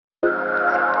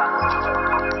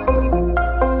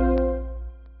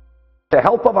The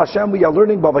help of Hashem, we are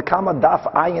learning Bava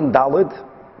Daf Ayin Dalid.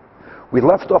 We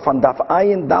left off on Daf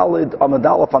Ayin Dalid Amud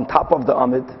Aleph on top of the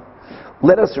Amid.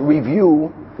 Let us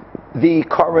review the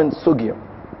current sugya.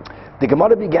 The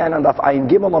Gemara began on Daf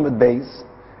Ayin Gimel Amud Beis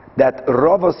that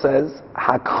Rava says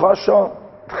Hakchasha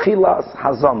Tchilas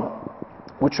Hazama,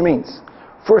 which means,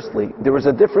 firstly, there is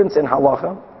a difference in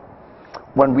halacha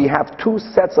when we have two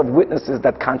sets of witnesses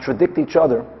that contradict each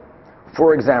other.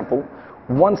 For example,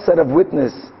 one set of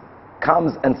witness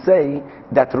comes and say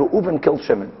that Reuven killed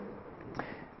Shimon.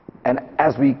 And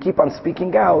as we keep on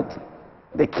speaking out,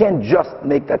 they can't just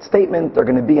make that statement. They're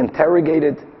going to be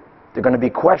interrogated. They're going to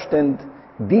be questioned.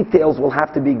 Details will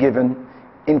have to be given,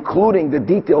 including the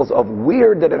details of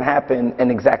where did it happen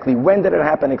and exactly when did it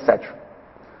happen, etc.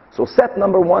 So set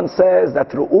number one says that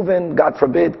Reuven, God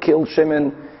forbid, killed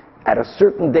Shimon at a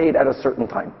certain date at a certain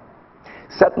time.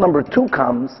 Set number two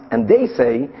comes and they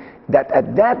say that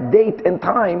at that date and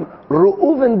time,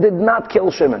 Reuven did not kill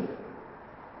Shimon.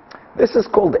 This is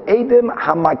called Eidim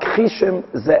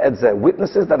Hamakchishim Ze et Ze,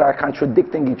 witnesses that are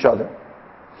contradicting each other.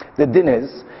 The din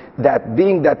is that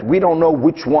being that we don't know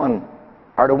which one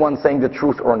are the ones saying the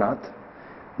truth or not,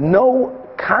 no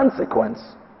consequence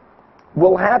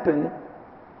will happen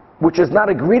which is not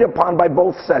agreed upon by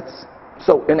both sets.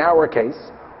 So in our case,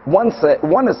 one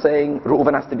is saying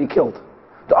Reuven has to be killed.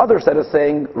 The other set is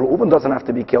saying Reuven doesn't have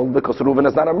to be killed because Reuven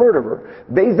is not a murderer.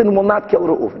 Beis Din will not kill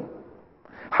Reuven.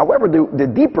 However, the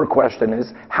deeper question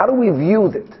is, how do we view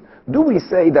it? Do we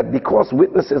say that because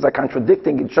witnesses are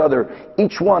contradicting each other,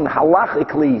 each one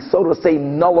halachically, so to say,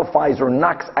 nullifies or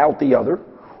knocks out the other?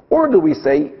 Or do we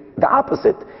say the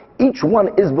opposite? Each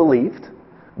one is believed.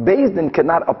 Beis Din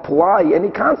cannot apply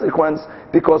any consequence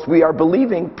because we are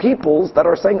believing peoples that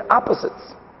are saying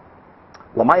opposites.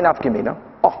 Lamai nafkemina.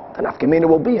 The nafkemina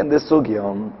will be in this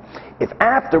sugya. If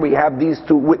after we have these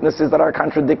two witnesses that are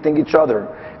contradicting each other,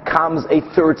 comes a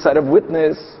third set of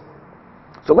witness,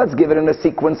 so let's give it in a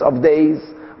sequence of days.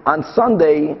 On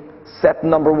Sunday, set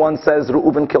number one says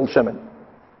Reuven killed Shimon.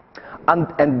 And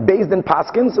Beis Din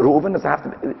paskins, Reuven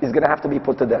is going to have to be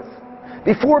put to death.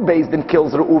 Before Beis Din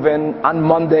kills Reuven, on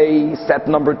Monday, set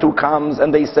number two comes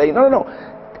and they say, no.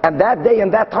 And that day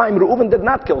and that time, Reuven did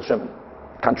not kill Shimon.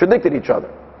 Contradicted each other.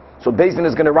 So Beis Din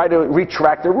is going to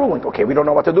retract their ruling. Okay, we don't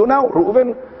know what to do now.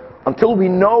 Reuven, until we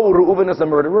know Reuven is a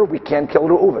murderer, we can't kill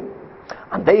Reuven.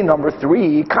 On day number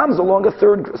three comes along a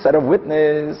third set of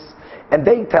witness, and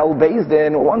they tell Beis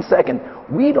Din, 1 second,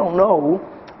 we don't know,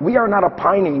 we are not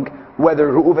opining whether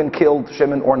Reuven killed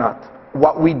Shimon or not.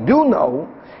 What we do know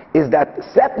is that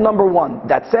set number one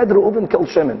that said Reuven killed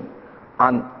Shimon,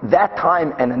 on that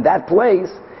time and in that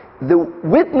place, the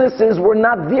witnesses were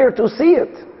not there to see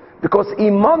it. Because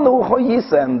imanu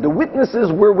hoyisem, the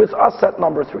witnesses were with us at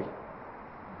number three.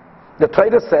 The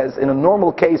tractate says in a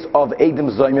normal case of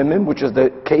Eidim Zoymimim, which is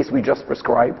the case we just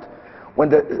prescribed, when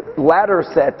the latter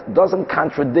set doesn't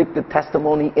contradict the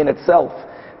testimony in itself,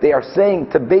 they are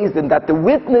saying to Beis Din that the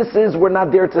witnesses were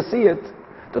not there to see it.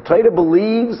 The tractate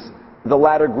believes the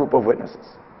latter group of witnesses.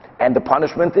 And the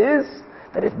punishment is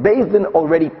that if Beis Din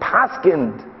already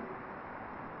paskind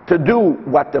to do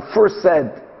what the first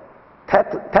said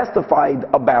testified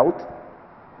about,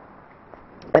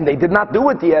 and they did not do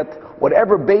it yet,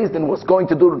 whatever Beis Din was going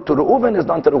to do to Reuven is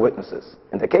done to the witnesses.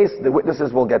 In the case, the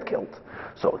witnesses will get killed.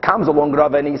 So it comes along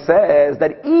Rav and he says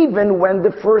that even when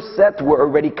the first set were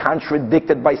already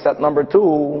contradicted by set number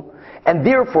two, and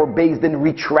therefore Beis Din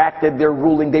retracted their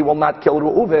ruling, they will not kill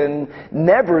Reuven,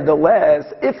 nevertheless,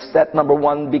 if set number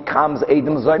one becomes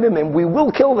Eidim Zoymimim, we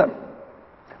will kill them.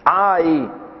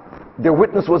 Their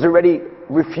witness was already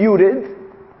refuted.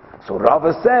 So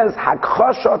Rava says,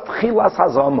 Hakchashat Tchilas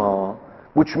Hazama,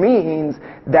 which means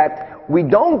that we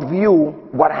don't view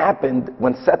what happened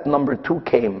when set number two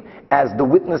came as the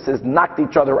witnesses knocked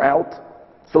each other out.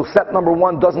 So set number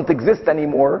one doesn't exist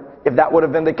anymore. If that would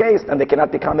have been the case, then they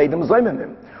cannot become Eidim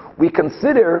Zoymimim. We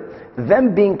consider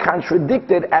them being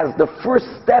contradicted as the first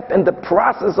step in the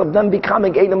process of them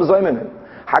becoming Eidim Zoymimim.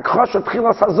 Hakchashat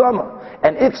Tchilas Hazama.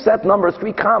 And if set number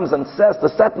three comes and says to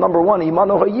set number one,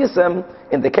 Imanu Hayisem,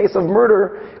 in the case of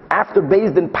murder, after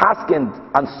Beis Din paskind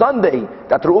on Sunday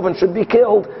that Reuven should be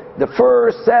killed, the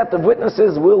first set of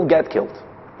witnesses will get killed.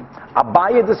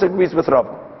 Abaye disagrees with Rav.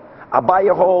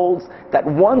 Abaye holds that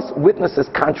once witnesses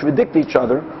contradict each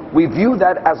other, we view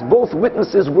that as both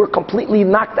witnesses were completely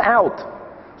knocked out.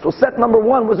 So set number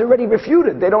one was already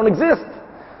refuted. They don't exist.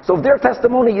 So if their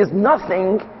testimony is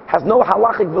nothing, has no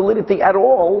halachic validity at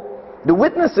all, the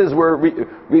witnesses were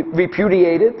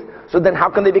repudiated, so then how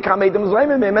can they become Eidim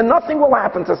Zoymimim? And nothing will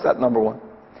happen to set number one.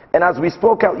 And as we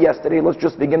spoke out yesterday, let's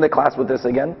just begin the class with this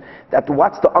again, that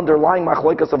what's the underlying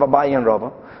machlokas of Abaye and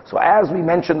Rava? So as we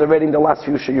mentioned already in the last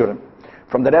few shiurim,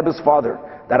 from the Rebbe's father,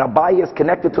 that Abaye is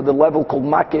connected to the level called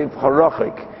Makiv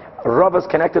Harachik. Rava is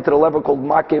connected to the level called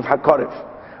Makiv Hakarif.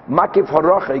 Makiv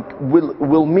Harachik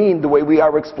will mean, the way we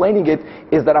are explaining it,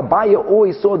 is that Abaye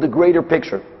always saw the greater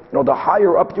picture. The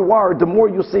higher up you are, the more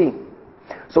you see.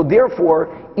 So therefore,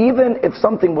 even if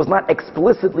something was not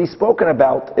explicitly spoken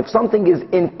about, if something is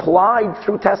implied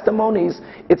through testimonies,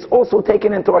 it's also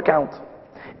taken into account.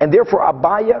 And therefore,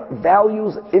 Abaye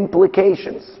values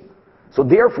implications. So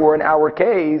therefore, in our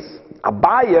case,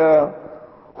 Abaye,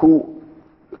 who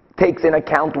takes in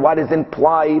account what is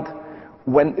implied,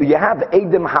 when you have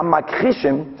Eidim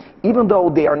HaMakhishim, even though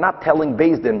they are not telling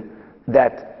Beis Din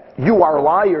that you are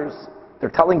liars, they're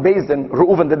telling Beis Din,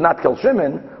 Reuven did not kill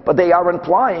Shimon, but they are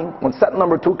implying, when set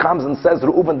number 2 comes and says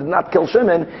Reuven did not kill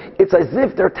Shimon, it's as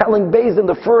if they're telling Beis Din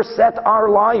the first set are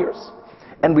liars.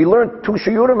 And we learned 2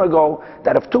 shiurim ago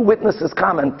that if 2 witnesses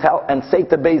come and say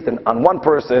to Beis Din on one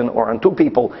person or on 2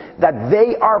 people that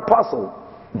they are puzzled,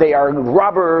 they are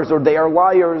robbers or they are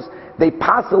liars, they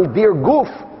puzzle their goof,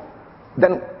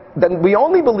 then we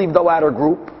only believe the latter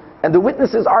group, and the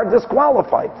witnesses are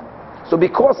disqualified. So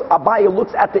because Abaye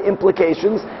looks at the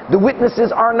implications, the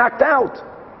witnesses are knocked out.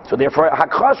 So therefore,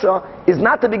 Hakasha is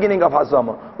not the beginning of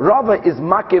Hazama. Rava is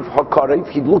Makiv Hakariv.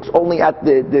 He looks only at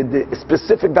the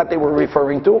specific that they were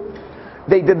referring to.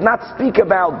 They did not speak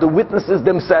about the witnesses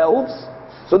themselves.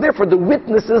 So therefore, the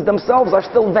witnesses themselves are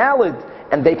still valid,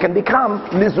 and they can become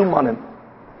Mizumanim.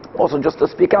 Also, just to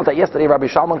speak out, that yesterday Rabbi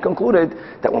Shalman concluded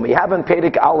that when we have in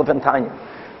Perek Aleph and Tanya,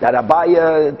 that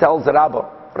Abaye tells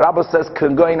Rabba says,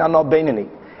 Kengoin ano beinani.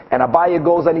 And Abaye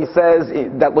goes and he says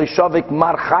that Lishavik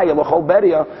mar chaya l'chol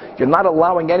beria, you're not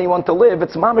allowing anyone to live.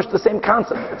 It's mamish the same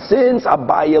concept. Since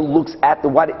Abaye looks at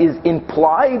what is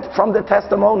implied from the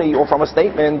testimony or from a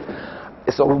statement,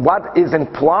 so what is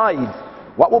implied,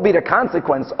 what will be the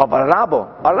consequence of a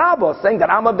Rabba saying that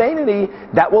I'm a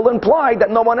beinani, that will imply that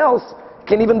no one else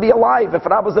can even be alive. If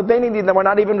Rabba's a beinani, then we're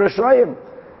not even Rishayim.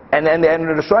 And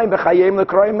Rishayim b'chayim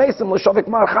l'kroyim mesim l'shavik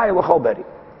mar chaya l'chol beri.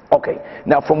 Okay,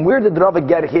 now from where did Rava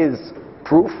get his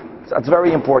proof? That's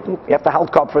very important. You have to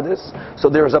help up for this. So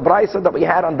there's a brisa that we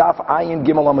had on Daf Ayin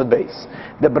Gimel Amud Beis.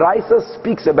 The brisa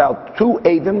speaks about 2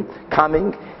 Eidim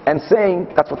coming and saying,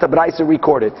 that's what the brisa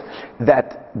recorded,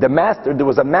 that there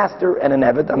was a master and an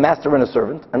eved, a master and a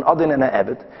servant, an adin and an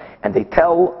eved, and they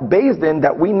tell Beis Din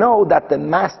that we know that the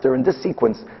master in this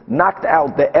sequence knocked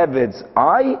out the eved's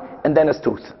eye and then his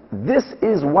tooth. This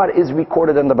is what is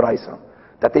recorded in the brisa,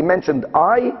 that they mentioned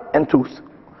eye and tooth.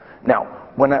 Now,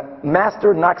 when a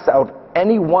master knocks out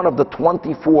any one of the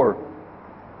 24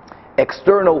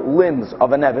 external limbs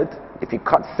of an eved, if he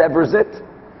severs it,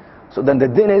 so then the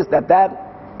din is that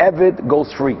eved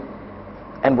goes free.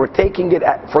 And we're taking it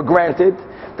for granted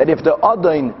that if the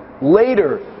adin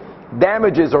later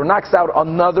damages or knocks out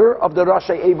another of the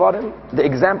Rashi Evarim, the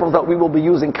example that we will be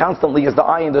using constantly is the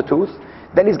eye and the tooth,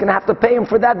 then he's going to have to pay him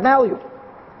for that value.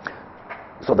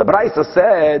 So the Brisa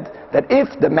said that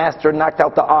if the master knocked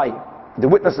out the eye, the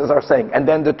witnesses are saying, and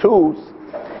then the tooth,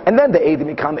 and then the Eidim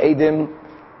become Eidim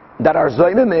that are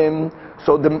Zoymimim,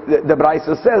 so the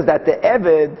Brisa says that the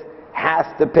Eved has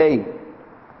to pay.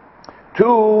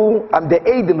 The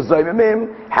Eidim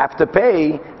Zoymimim have to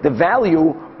pay the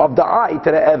value of the eye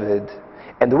to the Eved.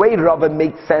 And the way Rava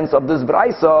makes sense of this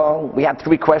Brisa, we had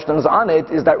 3 questions on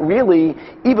it, is that really,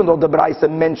 even though the Brisa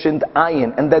mentioned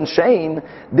Ayin and then Shein,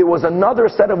 there was another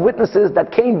set of witnesses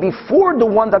that came before the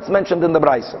one that's mentioned in the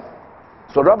Brisa.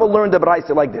 So Rava learned the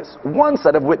Brisa like this. One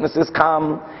set of witnesses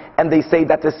come and they say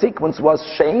that the sequence was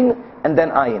Shein and then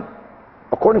Ayin.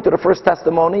 According to the first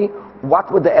testimony,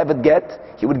 what would the Eved get?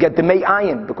 He would get the Mei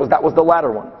Ayin, because that was the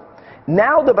latter one.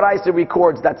 Now the Brisa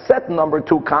records that set number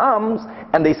 2 comes,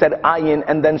 and they said Ayin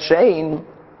and then Shein,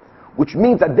 which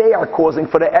means that they are causing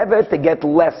for the Eved to get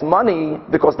less money,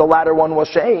 because the latter one was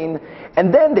Shein,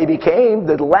 and then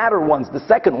the latter ones, the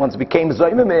second ones became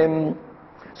Zoymimim.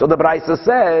 So the Brisa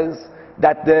says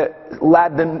that the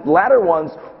latter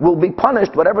ones will be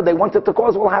punished, whatever they wanted to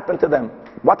cause will happen to them.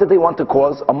 What did they want to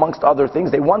cause? Amongst other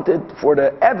things, they wanted for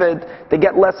the Eved to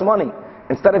get less money.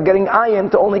 Instead of getting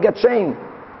Ayin, to only get Shein.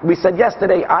 We said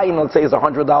yesterday, Ayin, let's say, is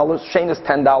 $100, Shein is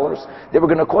 $10. They were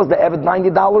going to cause the Eved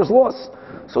 $90 loss.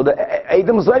 So the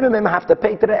Eidim Zoymimim have to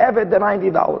pay to the Eved the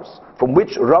 $90. From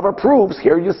which Rava proves,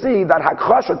 here you see, that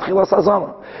Hakchasha Tchilas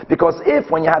Hazama. Because if,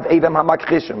 when you have Eidim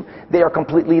HaMakhishim, they are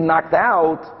completely knocked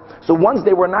out, so once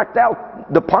they were knocked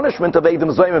out, the punishment of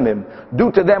Eidim Zoymimim,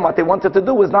 due to them what they wanted to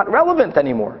do, is not relevant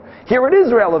anymore. Here it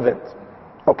is relevant.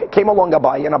 Okay, came along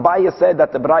Abaye, and Abaye said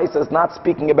that the Braisa is not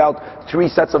speaking about 3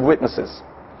 sets of witnesses.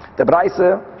 The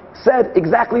Braisa said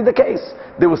exactly the case.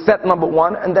 There was set number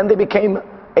 1, and then they became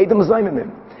Edom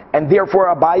Zaymimim. And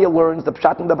therefore Abaye learns the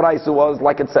Pshat in the Braisa was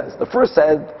like it says. The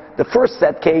first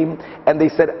set came, and they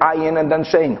said Ayin and then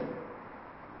Shein.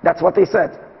 That's what they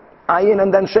said. Ayin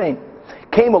and then Shein.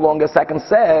 Came along a second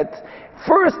set.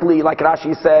 Firstly, like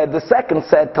Rashi said, the second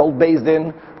set told Beis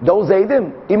Din, those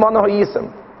Eidim, Iman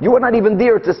Hayisim. You were not even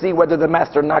there to see whether the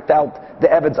master knocked out the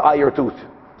Eved's eye or tooth.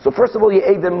 So first of all, you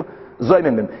Eidim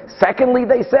Zoymimim. Secondly,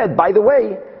 they said, by the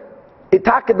way,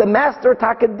 the master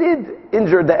Taka did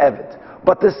injure the Eved.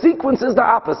 But the sequence is the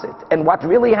opposite. And what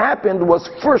really happened was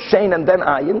first Shein and then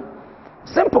Ayin.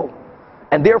 Simple.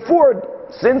 And therefore,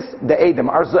 since the Eidim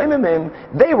are Zoymimim,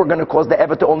 they were going to cause the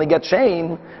Eved to only get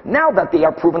Shein. Now that they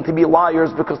are proven to be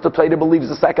liars because the Torah believes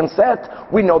the second set,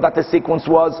 we know that the sequence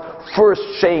was first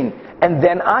Shein and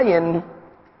then Ayin.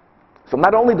 So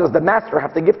not only does the master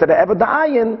have to give to the Eved the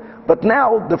Ayin, but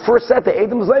now the first set, the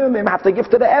Eidim Zoymimim, have to give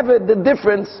to the Eved the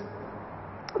difference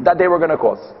that they were going to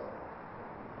cause.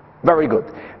 Very good.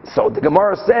 So the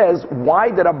Gemara says, why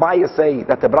did Abaye say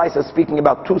that the Braisa is speaking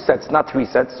about 2 sets, not 3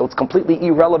 sets? So it's completely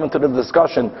irrelevant to the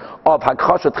discussion of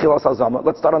Hakhashat Chilas Hazama.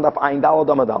 Let's start on Daf Ayin Daled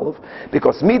Amud Aleph,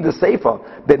 because me the Seifa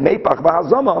ben Meipach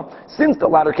Bahazama, since the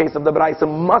latter case of the Braisa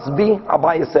must be,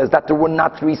 Abaye says that there were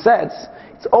not 3 sets.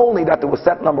 It's only that there was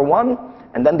set number 1,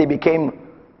 and then they became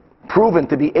proven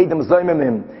to be Eidim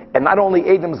Zoymimim, and not only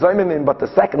Eidim Zoymimim, but the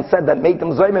second set that made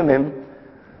them Zoymimim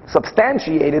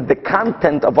substantiated the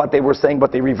content of what they were saying,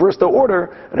 but they reversed the order.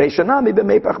 And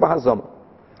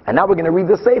now we're going to read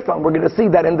the Seifa, and we're going to see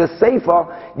that in the Seifa,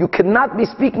 you cannot be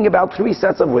speaking about 3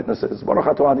 sets of witnesses. The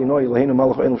Ktani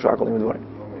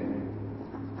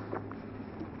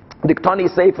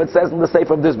Seifa, it says in the Seifa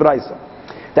of this Braisa,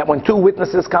 that when 2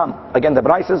 witnesses come, again the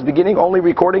Braisa is beginning only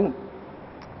recording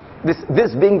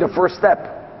this being the first step.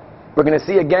 We're going to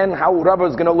see again how Rabbi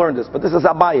is going to learn this, but this is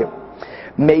Abaye.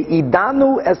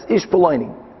 Me'idanu es ish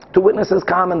peloini. 2 witnesses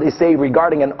come and they say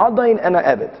regarding an adain and an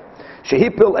eved.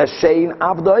 Shehipil es shein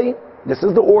avdoi. This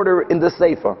is the order in the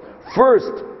Seifa.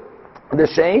 First the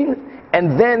shein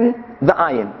and then the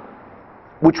ayin.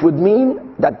 Which would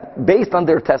mean that based on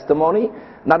their testimony,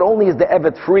 not only is the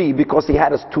eved free because he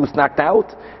had his tooth knocked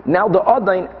out, now the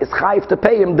adain is chayiv to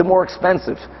pay him the more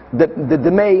expensive, the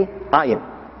demei ayin.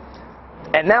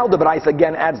 And now the Braisa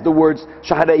again adds the words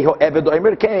Shahareiho Eved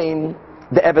Omer Kain.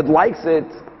 The Eved likes it.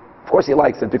 Of course he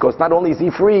likes it, because not only is he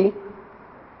free,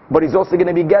 but he's also going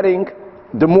to be getting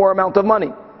the more amount of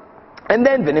money. And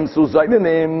then Vinim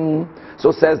Suzaymimim.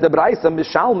 So says the Braisa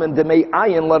Mishalman Demei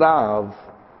Ayin Larav,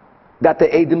 that the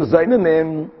Eidim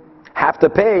Zaymimim have to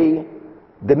pay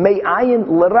the Mei Ayin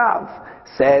Larav.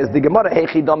 Says the Gemara,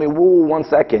 Hechidami, woo, 1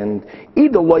 second.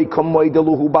 If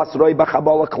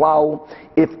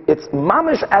it's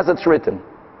mamish as it's written,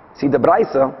 see the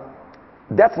Braisa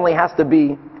definitely has to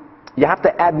be, you have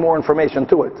to add more information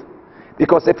to it.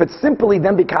 Because if it's simply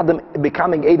then becoming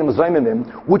Eidim Zoymimim,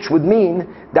 which would mean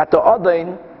that the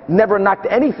Adain never knocked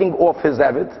anything off his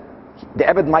Eved, the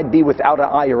Eved might be without an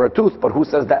eye or a tooth, but who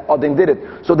says that Adain did it?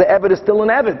 So the Eved is still an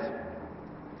Eved.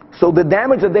 So the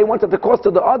damage that they wanted to cause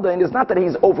to the Adain is not that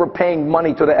he's overpaying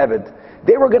money to the Eved.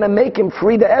 They were going to make him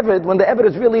free the Eved when the Eved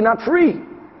is really not free.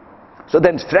 So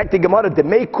then, then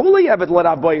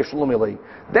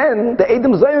the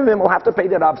Eidim Zoymimim will have to pay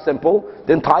the Rav simple,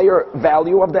 the entire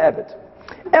value of the Eved.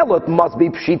 Elot must be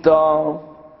Pshita.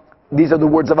 These are the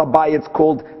words of Abaye. It's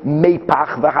called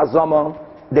Meipach v'Hazama.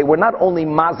 They were not only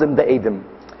Mazim the Eidim,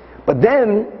 but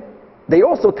then they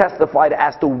also testified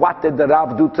as to what did the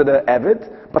Rav do to the Eved,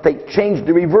 but they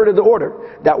reverted the order.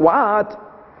 That what?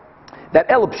 That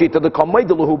El Pshita, the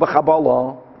Kameideluhu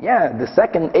b'Chabbalah. Yeah, the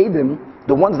second Eidim,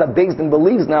 the ones that Beis Din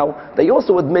believes now, they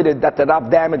also admitted that the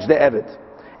Rav damaged the Eved.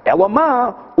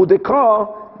 Elama udeka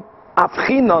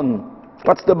afchinon.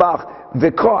 What's the bach?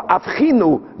 V'ka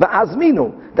afchinu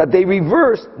v'azminu. That they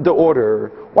reversed the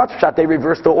order. What's pshat? They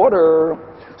reversed the order.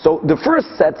 So the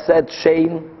first set said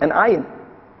Shein and Ayin.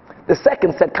 The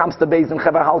second set comes to Beis Din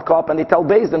Cheva Halkop, and they tell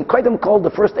Beis Din, Koydem called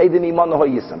the first Eidim Iman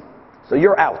Hoyisim. So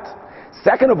you're out.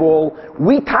 Second of all,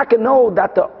 we taka know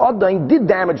that the Adain did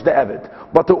damage the Eved,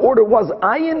 but the order was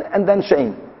Ayin and then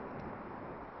Shein.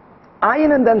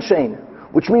 Ayin and then Shein.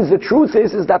 Which means the truth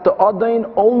is that the Adain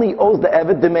only owes the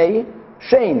Eved Demei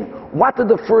Shein. What did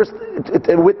the first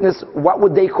witness, what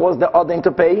would they cause the Adain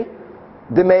to pay?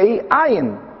 Demei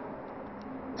Ayin.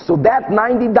 So that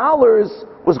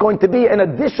 $90 was going to be an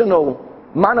additional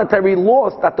monetary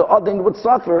loss that the Adain would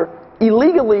suffer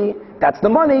illegally, that's the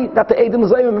money that the Eidim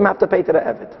Zayimim have to pay to the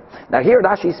Eved. Now here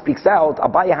Rashi speaks out,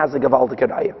 Abaya has a Gavaldik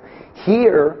Raya.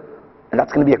 Here, and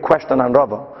that's going to be a question on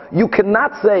Rava,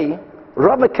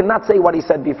 Rava cannot say what he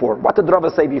said before. What did Rava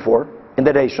say before in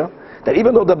the Reisha? That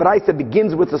even though the Braisa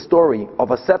begins with the story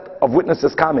of a set of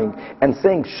witnesses coming and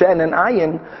saying Shen and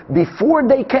Ayin, before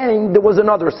they came there was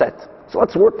another set. So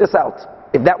let's work this out,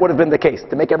 if that would have been the case,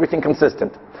 to make everything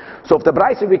consistent. So if the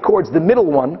Braisa records the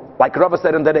middle one, like Rava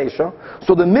said in the Reisha,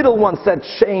 so the middle one said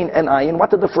Shein and Ayin, what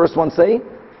did the first one say?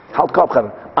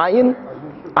 Ayin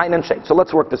and Shein. So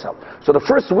let's work this out. So the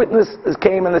first witnesses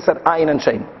came and they said Ayin and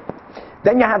Shein.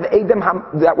 Then you have Eidim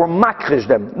that were makrish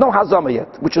them, no hazama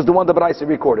yet, which is the one the Braisa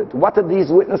recorded. What did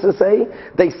these witnesses say?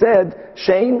 They said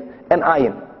Shein and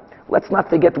Ayin. Let's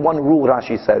not forget one rule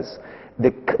Rashi says.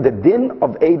 The din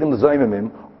of Eidim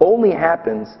Zoymimim only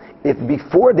happens if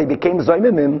before they became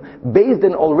Zoymimim, Beis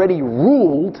Din already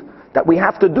ruled that we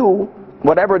have to do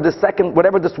whatever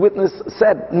this witness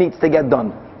said needs to get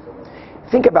done.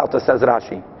 Think about this, says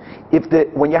Rashi.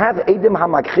 When you have Eidim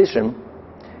HaMakrishim,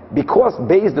 because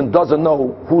Beis Din doesn't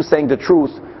know who's saying the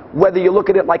truth, whether you look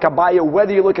at it like Abaya,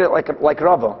 whether you look at it like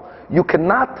Rava, you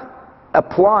cannot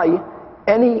apply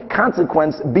any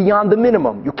consequence beyond the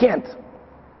minimum. You can't.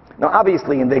 Now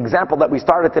obviously in the example that we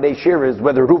started today's shir is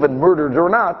whether Reuven murdered or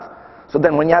not, so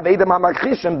then when you have Eidim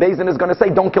HaMakrishim, Beis Din is going to say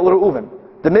don't kill Reuven.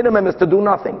 The minimum is to do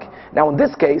nothing. Now in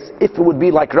this case, if it would be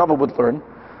like Rava would learn,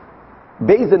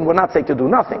 Beis Din would not say to do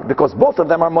nothing, because both of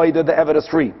them are moida, the Eved is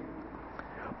free.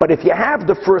 But if you have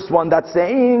the first one that's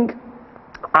saying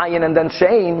Ayin and then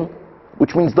Shein,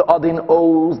 which means the Adin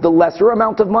owes the lesser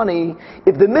amount of money,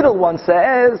 if the middle one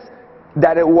says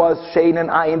that it was Shein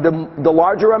and Ayin, the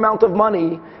larger amount of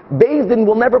money, Beis Din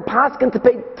will never paskin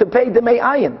to pay the Mei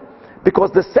Ayin.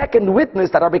 Because the second witness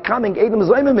that are becoming Eidim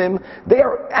Zoymimim, they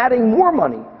are adding more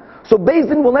money. So Beis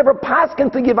Din will never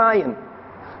paskin to give Ayin.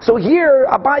 So here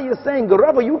Abaye is saying,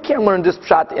 Rava, you can't learn this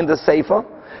pshat in the Seifa,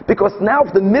 because now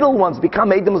if the middle ones become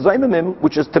Eidim Zoymimim,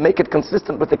 which is to make it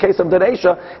consistent with the case of the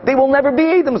Reisha, they will never be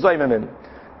Eidim Zoymimim.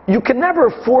 You can never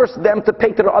force them to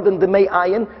pay to the Adin the Mei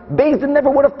Ayin. Beis Din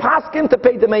never would have paskin to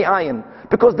pay the Mei Ayin,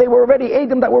 because they were already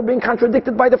Eidim that were being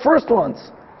contradicted by the first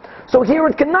ones. So here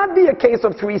it cannot be a case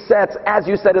of three sets, as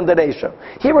you said in the Reisha.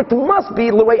 Here it must be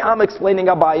the way I'm explaining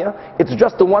Abaya. It's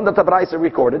just the one that the Braisa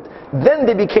recorded. Then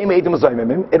they became Eidim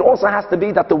Zoymimim. It also has to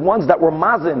be that the ones that were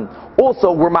Mazin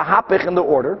also were Mahapich in the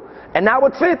order. And now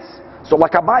it fits. So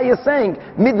like Abaya is saying,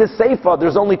 mid the Seifa,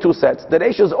 there's only two sets. The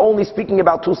Reisha is only speaking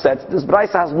about two sets. This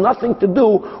Braisa has nothing to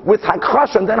do with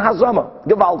Hakrash and then Hazama.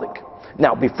 Gevaldik.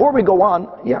 Now, before we go on,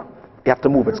 you have to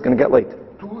move. It's going to get late.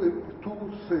 Two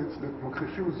sets that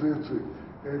Makrishim Zerze,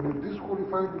 and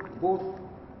disqualified both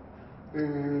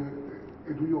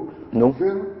Eduyot. No.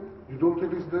 Then you don't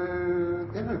release the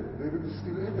Eved. The Eved is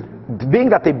still Eved. Being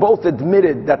that they both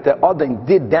admitted that the Adin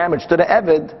did damage to the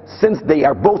Eved, since they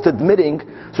are both admitting,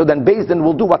 so then Beis Din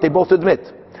will do what they both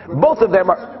admit. But both of them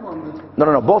are...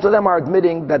 No. Both of them are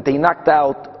admitting that they knocked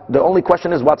out. The only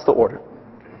question is, what's the order?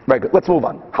 Very good. Let's move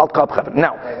on.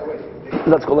 Now,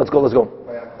 let's go.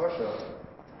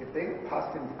 If they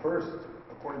passed him first,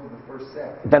 according to the first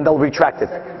set, then they'll retract it.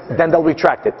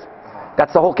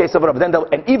 That's the whole case of Rav.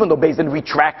 And even though Beis Din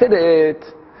retracted it,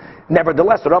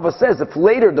 nevertheless, Rava says if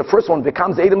later the first one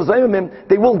becomes Eidim Zoymimim,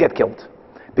 they will get killed.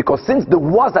 Because since there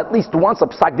was at least once a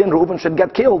psak din Reuven should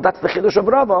get killed, that's the chiddush of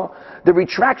Rava. The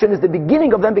retraction is the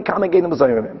beginning of them becoming Eidim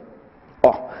Zoymimim.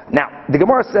 Now, the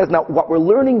Gemara says, now what we're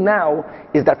learning now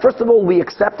is that first of all, we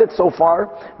accepted so far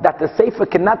that the Sefer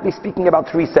cannot be speaking about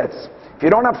three sets. If you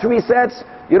don't have three sets,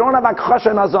 you don't have Akhasha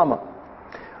and Azama.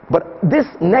 But this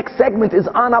next segment is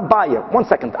on Abaya. 1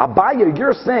 second. Abaya,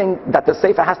 you're saying that the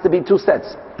Sefer has to be two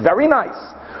sets. Very nice.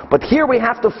 But here we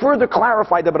have to further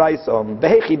clarify the Braisa.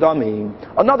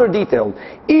 Another detail.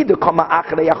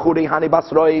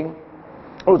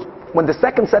 When the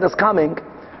second set is coming,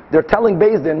 they're telling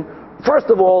Beis Din, first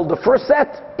of all, the first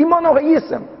set, imano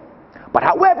hayisim. But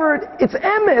however, it's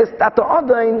emes that the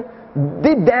Adin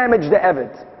did damage the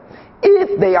Eved.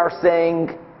 If they are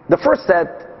saying, the first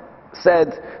set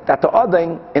said that the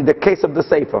Adin, in the case of the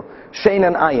Sefer, Shein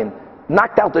and Ayin,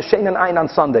 knocked out the Shein and Ayin on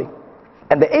Sunday.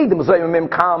 And the Eidim Zoymimim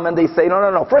come and they say,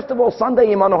 no. First of all, Sunday,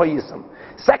 imano hayisim.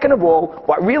 Second of all,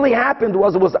 what really happened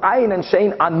was it was Ayin and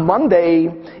Shein on Monday.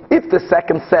 If the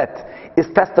second set is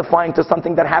testifying to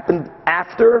something that happened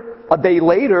after, a day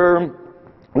later,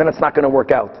 then it's not going to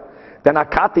work out. Then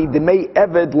Akati Demei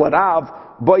Eved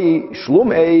Larav Boy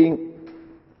Shlumei.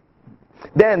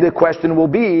 Then the question will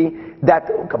be that,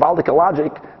 Kabbalistic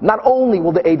logic, not only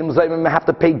will the Eidim Zoymim have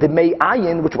to pay Demei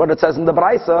Ayin, which is what it says in the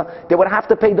Braisa, they would have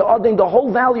to pay the Adin the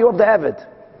whole value of the Eved.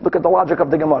 Look at the logic of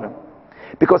the Gemara.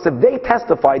 Because if they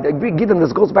testified, given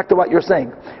this goes back to what you're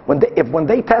saying, when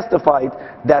they testified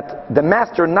that the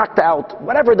master knocked out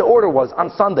whatever the order was on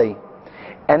Sunday,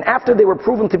 and after they were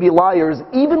proven to be liars,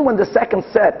 even when the second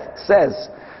set says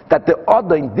that the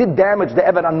Adain did damage the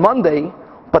Eved on Monday,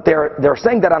 but they're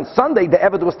saying that on Sunday the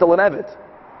Eved was still an Eved.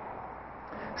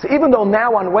 So even though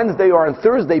now on Wednesday or on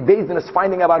Thursday Beis Din is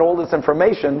finding about all this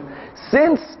information,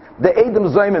 since the Edom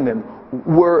Zoymimim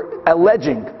were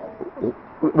alleging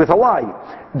with a lie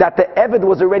that the Eved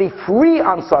was already free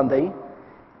on Sunday,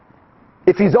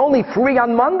 if he's only free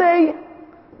on Monday,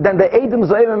 then the Edom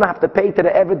Zoymimim have to pay to the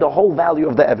Eved the whole value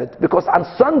of the Eved, because on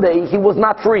Sunday he was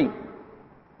not free.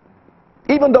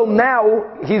 Even though now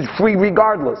he's free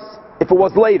regardless, if it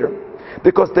was later.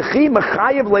 Because the Chi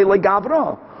Mechayev Leile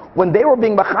Gavra, when they were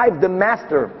being Mechayev the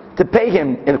master to pay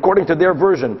him, according to their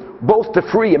version, both to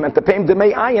free him and to pay him the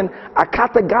Mei Ayin,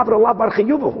 Akata Gavra La Bar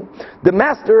Chiyuvahu. The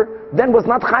master then was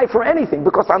not Chayev for anything,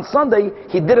 because on Sunday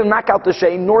he didn't knock out the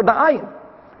Shein nor the Ayin.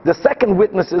 The second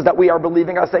witnesses that we are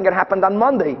believing are saying it happened on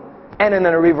Monday, and in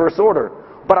a reverse order.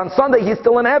 But on Sunday he's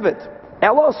still an Eved.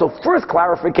 And also, first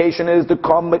clarification is the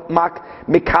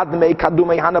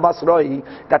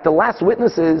that the last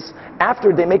witnesses,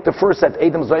 after they make the first set,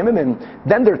 Edom Zoymimim,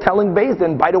 then they're telling Beis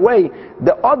Din, by the way,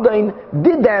 the Adain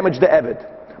did damage the Eved.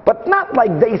 But not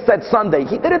like they said Sunday.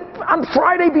 He did it on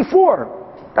Friday before.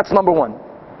 That's number one.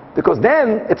 Because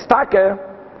then, it's Take,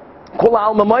 Kula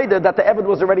Alma Maida, that the Eved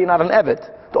was already not an Eved.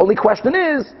 The only question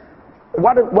is,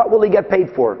 what will he get paid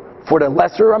for? For the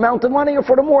lesser amount of money or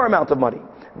for the more amount of money?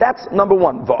 That's number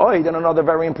one. V'oid, and another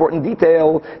very important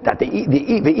detail, that the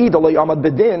idolay amad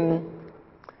bedin,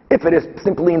 if it is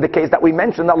simply in the case that we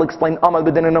mentioned, I'll explain amad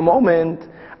bedin in a moment.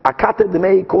 Akate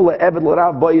demei kula eved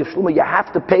l'rav boy shluma. You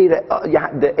have to pay the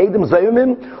Edom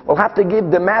Zoymim will have to give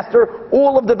the master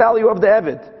all of the value of the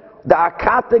eved. The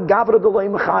akate gavra d'olay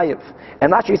mechayev.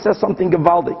 And Rashi says something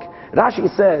gewaldig. Rashi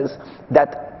says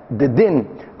that the din,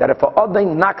 that if a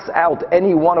Adain knocks out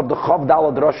any one of the Chav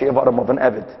Dalad Rashi Avarim of an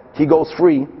Eved, he goes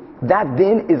free, that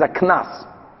din is a knas.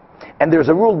 And there's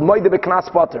a rule, Moide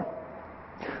Beknas Pater.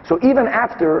 So even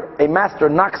after a master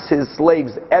knocks his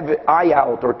slave's eye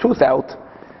out or tooth out,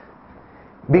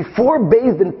 before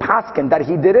Beis Din paskin that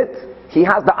he did it, he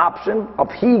has the option of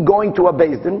he going to a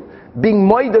Beis Din, being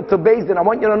moided to Beis Din, I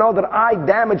want you to know that I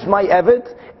damaged my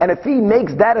Eved, and if he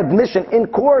makes that admission in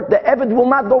court, the Eved will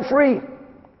not go free.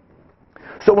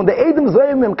 So when the Edom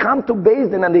Zoymim come to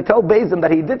Beis Din and they tell Beis Din that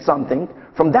he did something,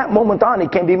 from that moment on he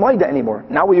can't be moida anymore.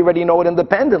 Now we already know it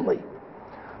independently.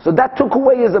 So that took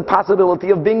away his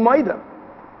possibility of being moida.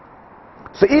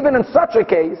 So even in such a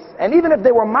case, and even if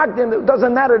they were magdim, it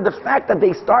doesn't matter, the fact that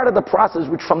they started the process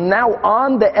which from now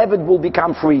on the Eved will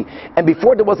become free. And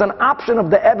before there was an option of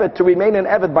the Eved to remain an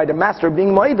Eved by the master being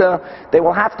moida, they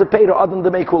will have to pay to Adam the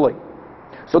Mekulei.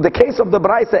 So the case of the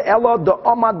Braisa, Ella the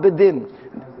Amad Bedin,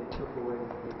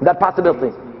 that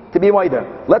possibility to be wider.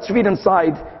 Let's read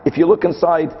inside. If you look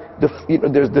inside,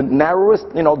 there's the narrowest,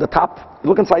 the top.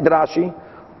 Look inside the Rashi.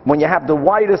 When you have the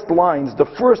widest lines, the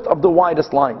first of the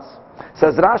widest lines,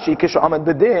 says Rashi, Kisha Amad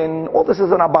Bedin. All this is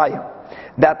an abaya.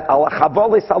 That al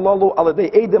chavale salalu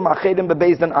aladei edim achedim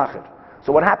bebeis din acher.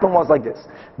 So what happened was like this: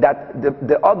 that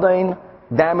the Adain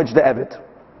damaged the Eved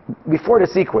before the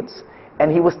sequence,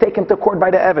 and he was taken to court by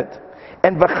the Eved,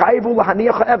 and v'chayvu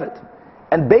lahaniach Eved.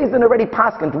 And Beis Din already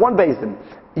paskent, one Beis Din.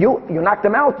 You knocked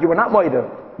him out, you were not moida.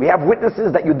 We have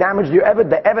witnesses that you damaged your Eved,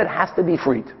 the Eved has to be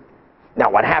freed. Now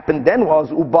what happened then was,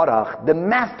 Ubarach, the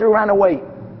master ran away.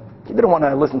 He didn't want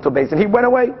to listen to Beis Din, he went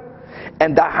away.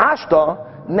 And the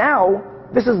Hashta, now,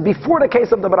 this is before the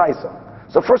case of the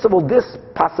Baraisa. So first of all, this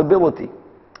possibility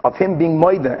of him being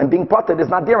moida and being pated is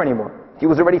not there anymore. He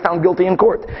was already found guilty in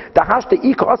court. The Hashta,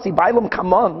 Ikasi, Bailam,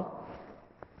 Kaman,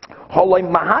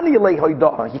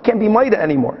 he can't be Maida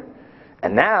anymore.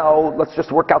 And now, let's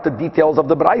just work out the details of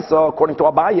the Braisa, according to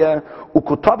Abaya,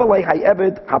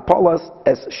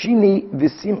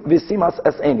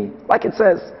 like it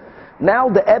says, now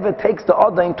the Eved takes the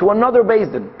Adain to another Beis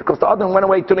Din, because the Adain went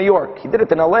away to New York. He did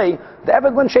it in LA. The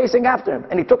Eved went chasing after him,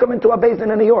 and he took him into a Beis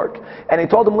Din in New York. And he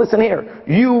told him, listen here,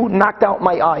 you knocked out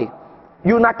my eye.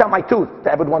 You knocked out my tooth.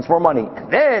 The Eved wants more money.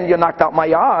 And then you knocked out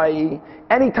my eye.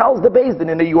 And he tells the Beis Din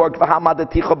in New York, and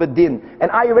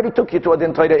I already took you to a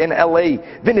din Torah in LA.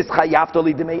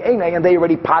 And they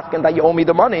already paskin that you owe me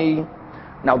the money.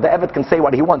 Now the Eved can say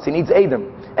what he wants. He needs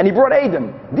Edom. And he brought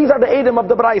Edom. These are the Edom of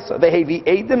the Braisa. They have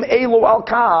Edom Elo al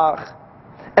Kach.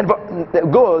 And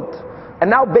good. And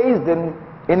now Beis Din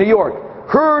in New York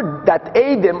heard that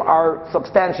Edom are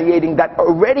substantiating that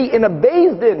already in a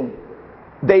Beis Din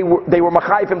they were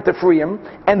machayiv him to free him,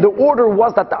 and the order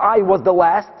was that the eye was the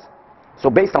last. So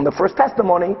based on the first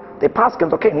testimony, they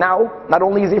paskened, okay, now not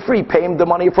only is he free, pay him the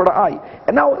money for the eye.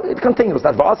 And now it continues,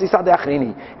 that v'asi sadeh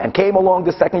achrini, and came along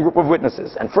the second group of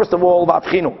witnesses. And first of all,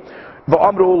 v'avchinu,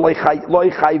 v'amru lo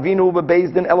chayvinu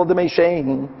v'bezdin elo demei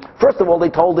shein. First of all, they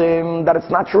told him that it's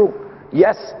not true.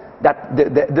 Yes, that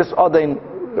this other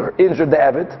injured the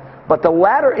Eved, but the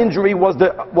latter injury was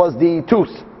the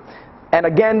tooth. And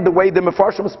again, the way the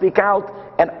Mefarshim speak out,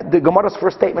 and the Gemara's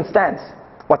first statement stands.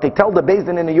 What they tell the Beis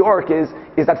Din in New York is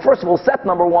that first of all, set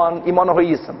number one, imano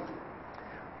hayisim.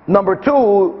 Number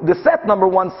two, the set number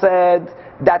one said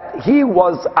that he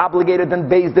was obligated in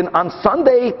Beis Din on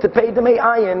Sunday to pay the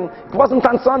Me'ayin. It wasn't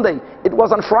on Sunday, it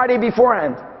was on Friday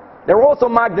beforehand. They're also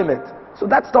magdimit. So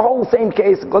that's the whole same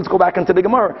case. Let's go back into the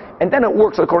Gemara. And then it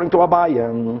works according to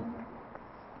Abayim.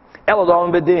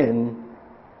 Eladon Bedin.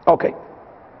 Okay.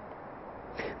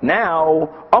 Now,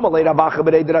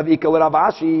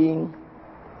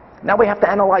 now we have to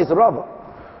analyze Rava.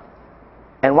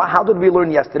 And how did we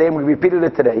learn yesterday, and we repeated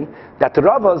it today, that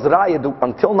Rava's raya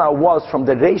until now was from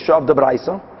the Reisha of the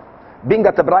Braisa. Being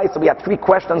that the Braisa, we had 3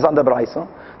 questions on the Braisa.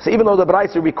 So even though the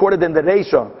Braisa recorded in the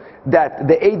Reisha that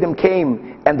the Edom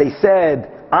came and they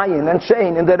said Ayin and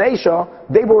Shein, in the Reisha,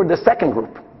 they were the second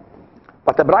group.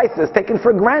 But the Braisa is taken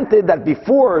for granted that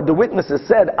before the witnesses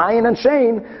said Ayin and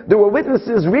Shein, there were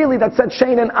witnesses really that said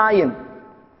Shein and Ayin.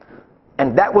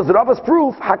 And that was Rava's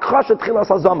proof, Hakchashat Chilas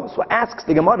Hazama. So asks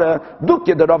the Gemara,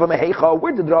 Dukya the Rava Mehecha,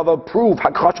 where did Rava prove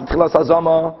Hakchashat Chilas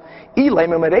Hazama?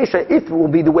 If it will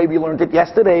be the way we learned it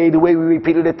yesterday, the way we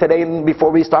repeated it today and before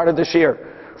we started the shir.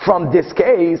 From this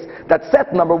case, that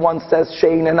set number 1 says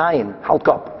Shein and Ayin,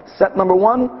 Halkop. Set number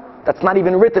 1, that's not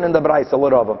even written in the Braisa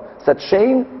L'Rava. Said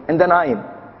Shein and then Ayin.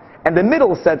 And the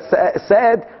middle said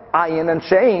Ayin and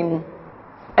Shein.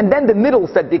 And then the middle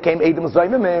set became Edom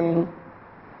Zaymimim.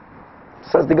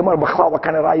 Says the Gemara, what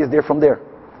kind of raya is there from there?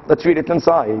 Let's read it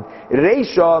inside.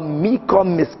 Reisha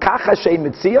mikom miskacha shei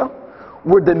mitzia.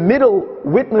 Were the middle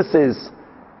witnesses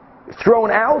thrown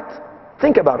out?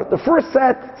 Think about it. The first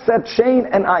set said Shein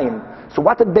and Ayin. So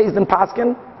what did Beis Din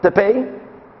paskin to pay?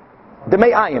 The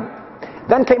Mei Ayin.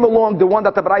 Then came along the one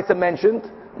that the Braisa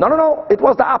mentioned. No, it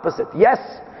was the opposite. Yes,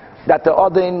 that the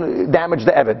other damaged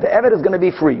the Eved. The Eved is going to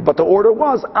be free, but the order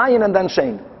was Ayin and then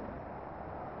Shein.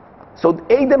 So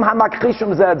Edom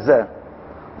hamakchishim zeh.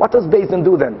 What does Beis Din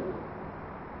do then?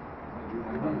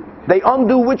 They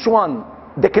undo which one?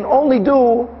 They can only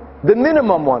do the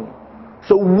minimum one.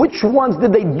 So which ones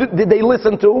did they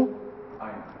listen to?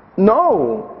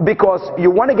 No, because you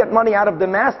want to get money out of the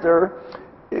master.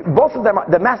 Both of them,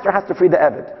 the master has to free the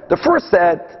Eved. The first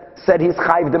set said he's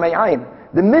chayv demei ayin.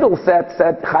 The middle set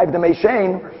said chayv demei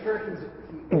shein.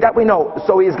 That we know.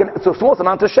 So he's going. So small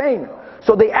amount of shein.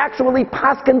 So they actually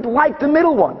paskened like the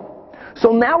middle one.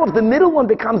 So now if the middle one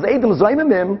becomes Edom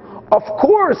Zaymimim, of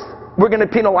course we're going to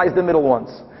penalize the middle ones.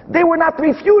 They were not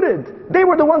refuted. They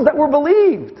were the ones that were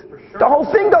believed. Sure. The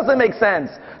whole thing doesn't make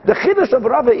sense. The chiddush of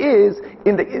Rava is,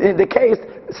 in the case,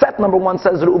 set number 1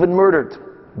 says Reuven murdered.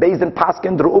 Beis Din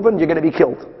paskened Reuven, you're going to be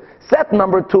killed. Set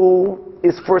number 2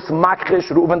 is first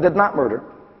makrish, Reuven did not murder.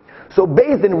 So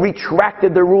Beis Din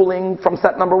retracted the ruling from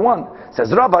set number 1.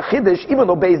 Says Rava Chiddush, even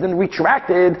though Beis Din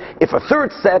retracted, if a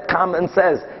third set comes and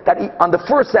says that on the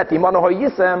first set, Imano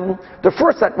Hoyisem, the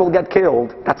first set will get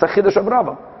killed, that's a Chiddush of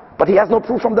Rava. But he has no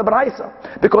proof from the Braisa.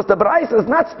 Because the Braisa is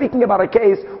not speaking about a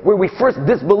case where we first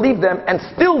disbelieve them and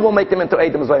still will make them into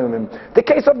Edom Zaymimim. The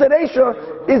case of the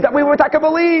Reisha is that we were taka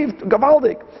believed.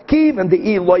 Gavaldik. Kiv and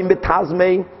the Eloi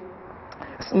mitazmei.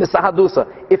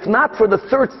 If not for the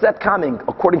third set coming,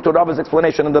 according to Rava's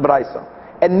explanation in the Braisa,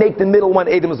 and make the middle one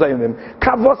Edom Zaymim,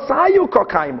 kavosayu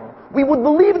kokaimo, we would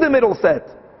believe the middle set,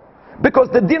 because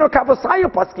the dino kavosayu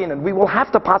paskinan, we will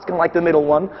have to paskin like the middle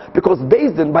one, because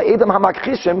Beis Din by Edom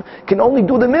hamakchishim can only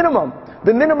do the minimum.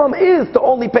 The minimum is to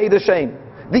only pay the shein.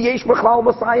 The yesh b'chlal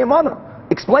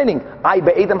v'sayimana, explaining, I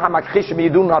by Edom hamakchishim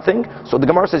you do nothing. So the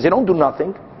Gemara says you don't do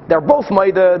nothing. They're both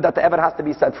maida that the Eved has to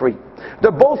be set free.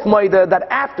 They're both maida that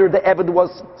after the Eved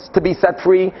was to be set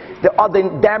free, the other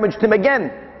damaged him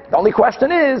again. The only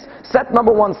question is, set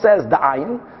number 1 says the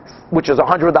ayin, which is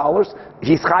 $100.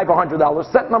 He's chayv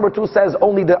 $100. Set number 2 says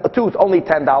only the tooth, only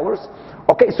 $10.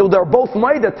 Okay, so they're both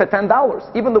maida to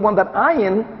 $10. Even the one that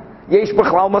ayin, yesh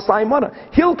b'chlal masayimana.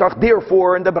 Hilkach,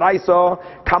 therefore, in the Braisa,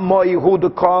 kamoi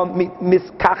hudukam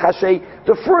miskachashe.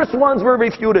 The first ones were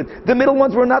refuted. The middle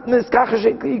ones were not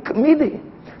miskachashe midi.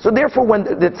 So therefore, when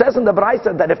it says in the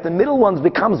Braisa that if the middle ones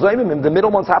become Zaymimim, the middle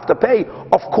ones have to pay,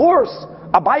 of course,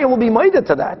 Abaye will be moided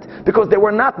to that, because they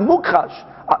were not mukhash.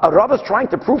 Rav is trying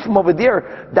to prove from over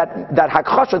there that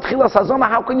hakchash at chilas hazama,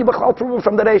 how can you prove it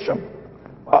from the Reishim?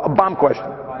 A bomb question.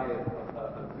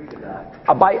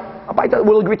 Abaye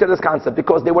will agree to this concept,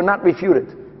 because they were not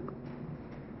refuted.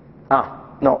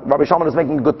 No, Rabbi Shalman is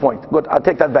making a good point. Good, I'll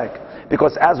take that back.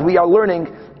 Because as we are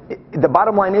learning, the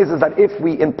bottom line is that if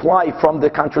we imply from the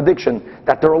contradiction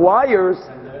that they're liars,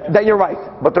 then you're right.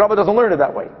 But the Rabbi doesn't learn it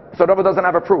that way. So the Rabbi doesn't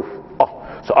have a proof.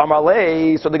 So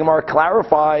Amalei, so the Gemara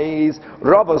clarifies,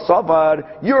 Rabbi Savar,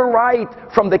 you're right.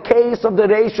 From the case of the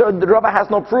Reisha, the Rabbi has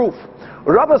no proof.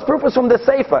 Rabbi's proof is from the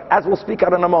Sefer, as we'll speak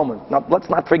out in a moment. Now, let's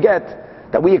not forget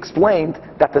that we explained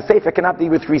that the Sefer cannot be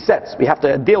with 3 sets. We have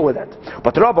to deal with it.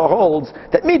 But Rabbi holds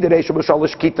that the Reisha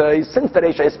b'shalosh kita, since the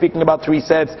Reisha is speaking about 3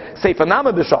 sets, Sefer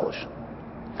nama b'shalosh.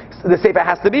 The Sefer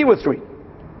has to be with 3.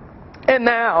 And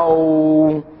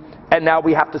now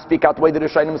we have to speak out the way the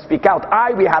Rishonim speak out.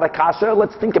 We had a kasha.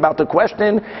 Let's think about the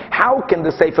question: how can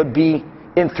the Sefer be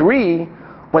in 3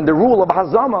 when the rule of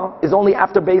Hazama is only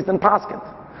after Beis Din Paskint?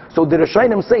 So the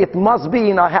Rishonim say it must be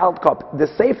in a held cup. The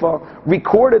Sefer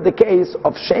recorded the case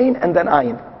of Shein and then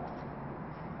Ayin.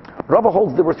 Rabbi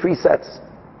holds there were 3 sets.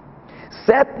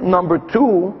 Set number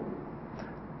 2,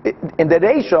 in the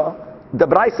Reisha, the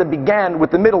Braisa began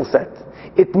with the middle set.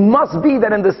 It must be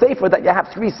that in the Sefer that you have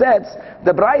 3 sets,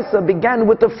 the Braisa began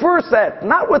with the first set,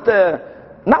 not with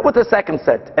the second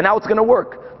set. And now it's going to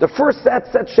work. The first set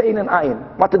said Shein and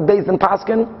Ayin. What did Beis Din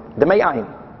Paskin? The Mei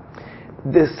Ayin.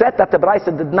 The set that the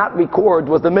Braisa did not record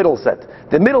was the middle set.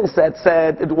 The middle set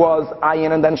said it was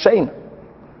Ayin and then Shein.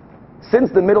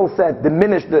 Since the middle set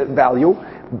diminished the value,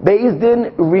 Beis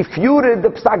Din refuted the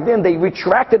Psak Din. They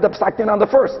retracted the Psak Din on the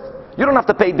first. You don't have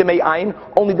to pay the Mei Ayin,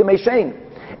 only the Mei Shein.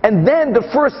 And then the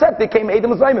first set became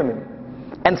Edom Zaymimim.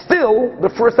 And still, the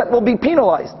first set will be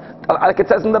penalized. Like it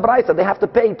says in the Braisa, they have to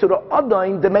pay to the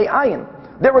Adain the Mei Ayin.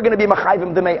 They were going to be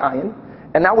Machayvim the Mei Ayin.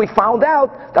 And now we found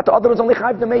out that the other was only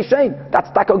Chayv the Mei Shein. That's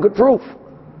a good proof.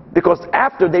 Because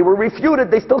after they were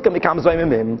refuted, they still can become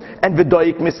Zaymimim. And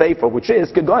V'doik Miseifa, which is,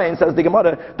 Kegoyin, says the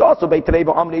Gemara, also Beit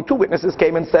Reba Amri, 2 witnesses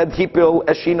came and said, Hipil,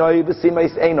 Eshinoi,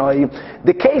 V'simeis Einoi.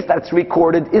 The case that's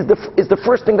recorded is the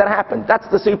first thing that happened. That's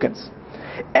the sequence.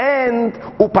 And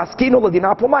Upaskino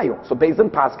Ladina Pomayo. So Beis Din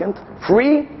Paskint,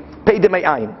 free, pay the Mei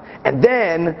Ayin. And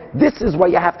then, this is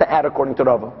what you have to add according to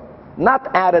Rava.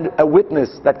 Not added a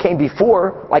witness that came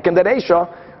before, like in the Reisha.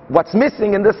 What's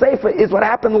missing in the Sefer is what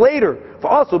happened later. For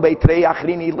also Beitrei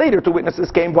Achrini, later 2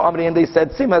 witnesses came for Amri and they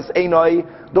said Simas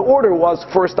Einoi. The order was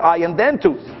first eye and then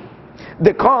tooth.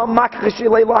 The Kam Makrishi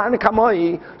Leila and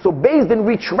Kamoi. So Beis Din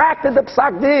retracted the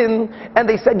Psak Din and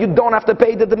they said you don't have to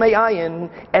pay the Mei Ayin.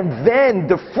 And then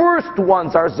the first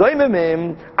ones are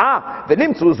Zoymimim. The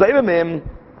Nimtzu Zoymimim.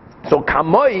 So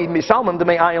Kamoi Mishalman the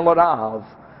Mei Ayin Lorav.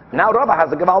 Now Rava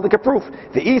has a Gavaldik proof.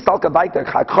 The Isal Kadaita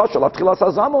Hakchosh of Tchilas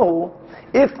Hazamahu.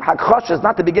 If Hakchosh is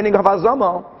not the beginning of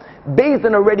Hazama, Beis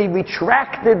Din already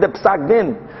retracted the Psak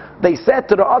Din. They said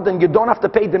to the Adon, you don't have to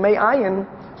pay the Mei Ayin.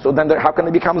 So then how can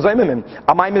they become Zaymimim?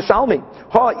 Amay Mishalmi.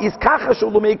 Ha is Kachash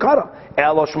Ulumei Kara.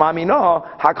 Elo Shmami no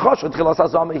Hakchosh of Tchilas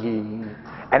Hazamahi.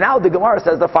 And now the Gemara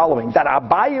says the following: that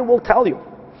Abaye will tell you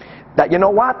that, you know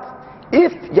what?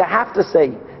 If you have to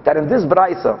say that in this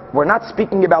Braisa, we're not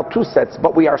speaking about 2 sets,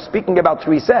 but we are speaking about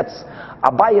 3 sets.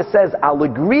 Abaye says, I'll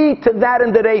agree to that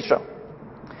in the Reisha.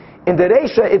 In the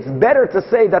Reisha, it's better to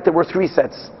say that there were 3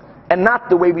 sets, and not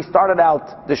the way we started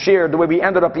out the shir, the way we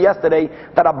ended up yesterday,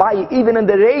 that Abaye, even in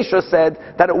the Reisha, said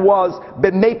that it was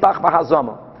b'meipach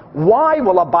b'hazama. Why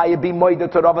will Abaye be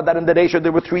moide to Rava that in the Reisha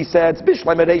there were 3 sets?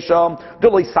 Bishleim Reisha,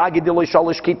 Diloi Sagi, Diloi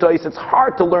Shalish Kitois. It's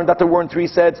hard to learn that there weren't 3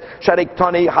 sets. Sharek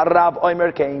Tani, Harav,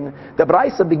 Oimer Kain. The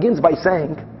Braisa begins by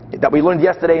saying, that we learned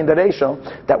yesterday in the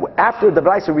Reisha, that after the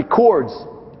Braisa records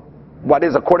what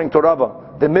is, according to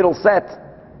Rava, the middle set,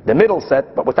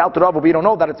 but without the Rava we don't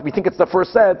know that, we think it's the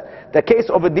first set. The case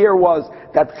over there was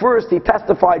that first he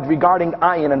testified regarding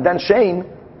Ayin and then Shein.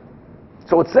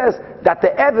 So it says that the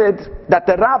Evid, that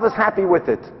the Rav is happy with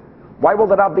it. Why will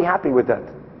the Rav be happy with that?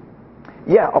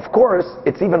 Yeah, of course,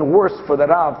 it's even worse for the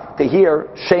Rav to hear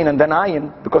Shein and then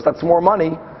Ayin, because that's more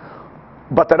money.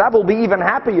 But the Rav will be even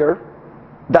happier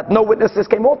that no witnesses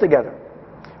came altogether.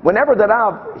 Whenever the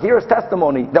Rav hears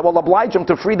testimony that will oblige him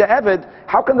to free the Evid,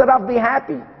 how can the Rav be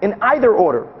happy in either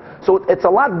order? So it's a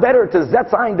lot better to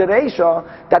Zetzayin the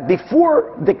Reisha that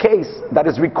before the case that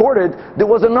is recorded, there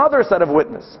was another set of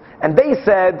witnesses. And they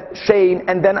said Shein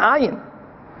and then Ayin.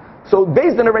 So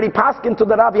Beis Din already passed into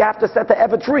the Rav, you have to set the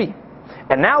Evid free.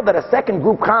 And now that a second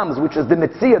group comes, which is the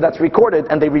Mitzvah that's recorded,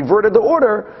 and they reverted the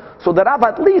order, so the Rav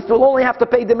at least will only have to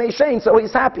pay the Mei Shein, so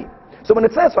he's happy. So when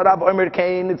it says for Rav Omer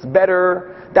Kain, it's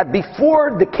better that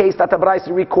before the case that the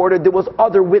Braisa recorded, there was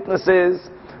other witnesses.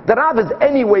 The Rav is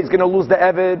anyways going to lose the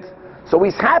Eved, so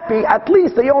he's happy. At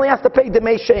least he only has to pay the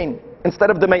Mei Shein instead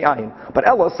of the Mei Ayin. But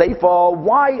Ella Seifa,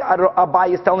 why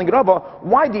Abai is telling Rava?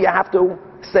 Why do you have to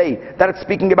say that it's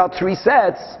speaking about 3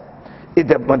 sets? When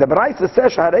the Braisa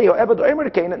says Shaharei Eved Omer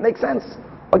Kain, it makes sense.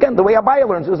 Again, the way Abai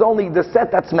learns, there's only the set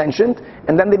that's mentioned,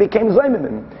 and then they became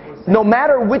Zaymimim. No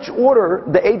matter which order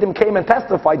the Eidim came and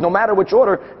testified, no matter which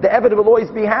order, the Eved will always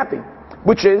be happy.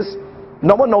 Which is,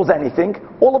 no one knows anything.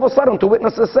 All of a sudden, 2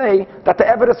 witnesses say that the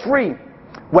Eved is free.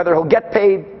 Whether he'll get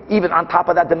paid, even on top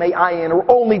of that, the Mei Ayin, or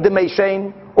only the Mei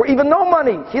Shein, or even no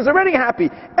money. He's already happy.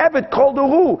 Eved kol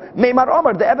duhu, Meimar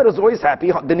Omar, the Eved is always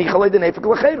happy.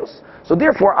 So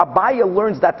therefore, Abaya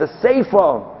learns that the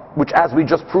Seifa, which as we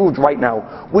just proved right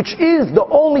now, which is the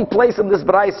only place in this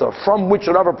Braisa from which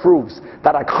Rava proves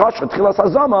that Akhash Tchilas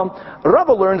Hazama,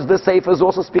 Rava learns the Seifa is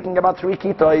also speaking about 3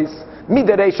 kitais,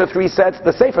 Midereisha 3 sets,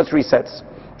 the Seifa 3 sets.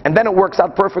 And then it works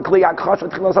out perfectly, Akhash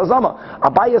Tchilas Hazama.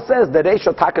 Abaya says the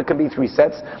Reisha Taka can be 3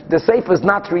 sets, the Seifa is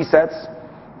not 3 sets,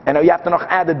 and you have to noch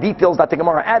add the details that the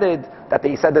Gemara added, that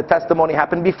they said the testimony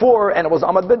happened before, and it was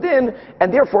Amad Bedin,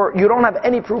 and therefore you don't have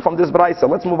any proof from this Braisa.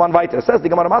 Let's move on weiter. It says the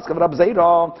Gemara Maskav Rab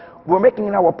Zeira, we're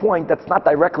making now a point that's not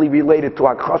directly related to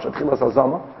Akhash Tchilas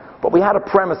Hazama, but we had a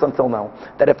premise until now,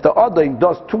 that if the Adai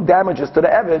does 2 damages to the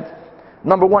Eved,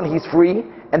 number 1, he's free,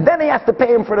 and then he has to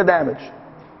pay him for the damage.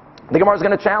 The Gemara is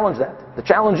going to challenge that. The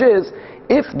challenge is,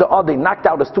 if the Adai knocked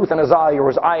out his tooth in his eye, or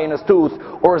his eye in his tooth,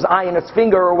 or his eye in his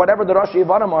finger, or whatever the Rashi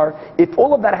Yivarim are, if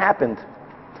all of that happened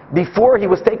before he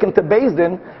was taken to Beis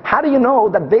Din, how do you know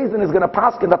that Beis Din is going to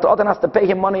paskin that the Adai has to pay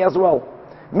him money as well?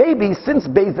 Maybe since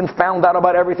Beis Din found out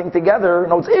about everything together,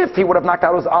 knows if he would have knocked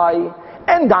out his eye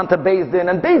and gone to Beis Din,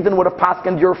 and Beis Din would have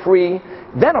paskined you're free,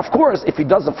 then of course, if he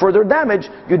does a further damage,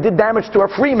 you did damage to a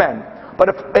free man. But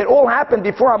if it all happened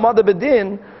before Amad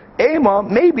Bedin, Ema,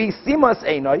 maybe Simas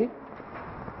Einai,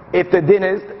 if the din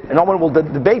is, and no one will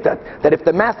debate that if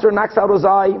the master knocks out his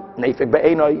eye, Neifik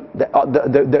Be'enai, the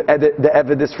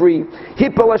Eved is free.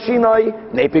 Hippel Ashinai,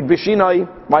 Neifik B'shinai,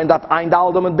 find that Ein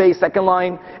Daldam and Bay, second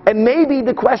line. And maybe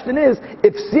the question is,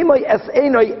 if Simai Es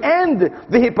Einai and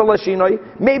the Hippel Ashinai,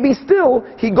 maybe still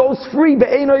he goes free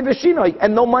Be'enai V'shinai,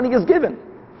 and no money is given.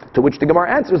 To which the Gemara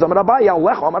answers, Amar Abaye,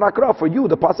 Alecha, Amar Akra, for you,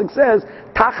 the Pasuk says,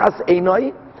 Tachas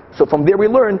Einai. So from there we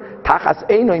learn, Tachas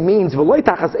Einai means, V'loi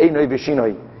Tachas Einai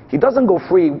V'shinai. He doesn't go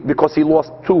free because he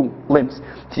lost 2 limbs.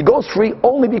 He goes free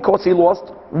only because he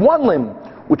lost 1 limb,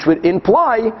 which would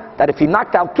imply that if he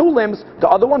knocked out 2 limbs, the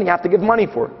other one you have to give money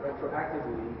for.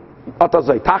 Which is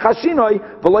a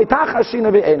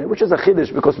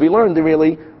chiddush, because we learned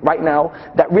really right now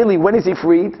that really when is he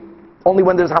freed? Only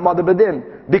when there's Hamad Bedin,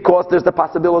 because there's the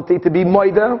possibility to be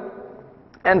Moida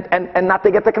and not to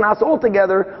get the knas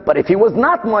altogether. But if he was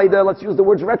not Moida, let's use the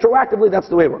words retroactively, that's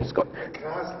the way it works. Go. The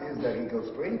knas is that he goes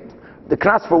free? The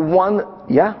knas for 1,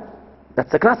 yeah,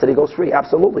 that's the knas that he goes free,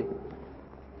 absolutely.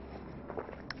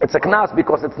 It's a knas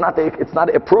because it's not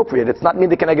appropriate, it's not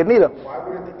mida keneged mida. Why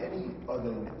wouldn't any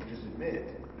other just admit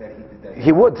that he did that?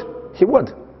 He would.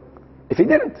 If he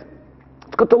didn't.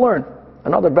 It's good to learn.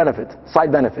 Another benefit,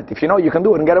 side benefit. If you know you can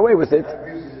do it and get away with it,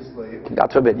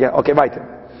 God forbid. Yeah, okay, right.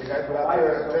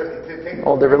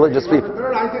 All the religious people.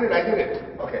 No, I did it.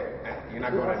 Okay, you're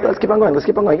not going. Let's keep on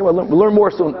going. We'll learn more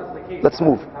soon. Let's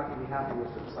move.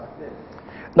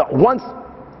 No, once,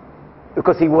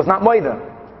 because he was not Moida.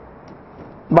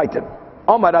 Right.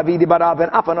 Now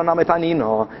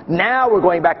we're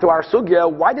going back to our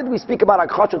sugya. Why did we speak about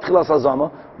Akhash Tchilas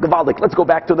Hazama? Gavaldik. Let's go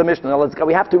back to the Mishnah.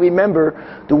 We have to remember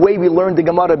the way we learned the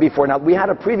Gemara before. Now we had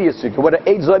a previous sugya, whether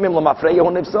Eid Zoymim Lamafreya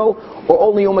Honifsal or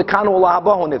only Umekanu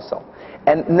Lahaba Honifsal.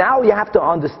 And now you have to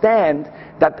understand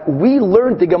that we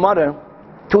learned the Gemara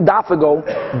 2 daf ago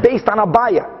based on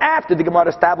Abaya. After the Gemara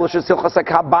establishes Silchasak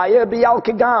Habaya Biyal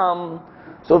Kigam.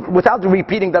 So without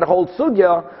repeating that whole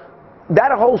sugya,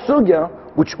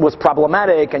 which was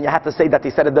problematic, and you had to say that he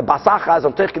said it the basachas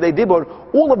on Tech Kedei Dibur,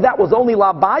 all of that was only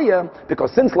Labaya,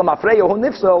 because since Lamafreya Hu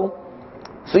Nifsal,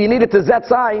 so you needed to zet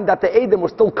sign that the Eidim were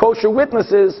still kosher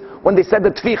witnesses when they said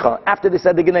the Tficha, after they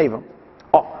said the Geneva.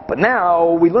 Oh, but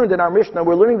now we learned in our Mishnah,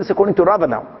 we're learning this according to Rava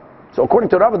now. So according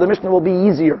to Rava, the Mishnah will be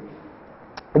easier.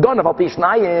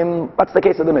 What's the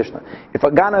case of the Mishnah? If a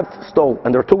Ganav stole,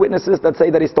 and there are 2 witnesses that say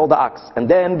that he stole the ox, and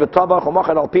then v'tavach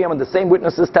u'machar al piyam, and the same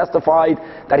witnesses testified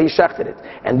that he shechted it,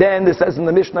 and then it says in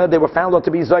the Mishnah they were found out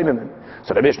to be zoymimim.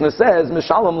 So the Mishnah says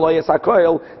mishalom lo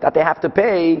yasakoil, that they have to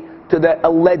pay to the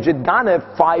alleged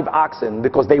Ganav 5 oxen,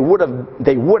 because they would have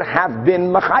been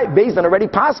Machai Beis Din already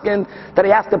paskin that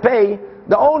he has to pay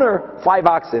The owner, 5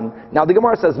 oxen. Now the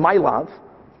Gemara says, my love,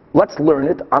 let's learn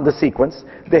it on the sequence.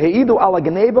 V'heidu ala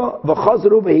geneva,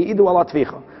 v'chazru v'heidu ala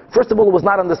tvicha. First of all, it was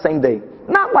not on the same day.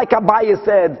 Not like Abaye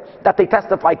said that they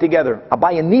testified together.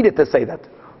 Abaye needed to say that.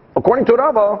 According to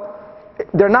Rava,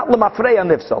 they're not lemafreya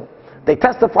nifsal. They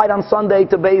testified on Sunday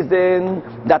to Beis Din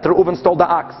that Reuven stole the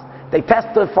ox. They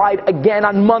testified again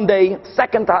on Monday,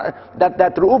 second time,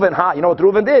 that Reuven, you know what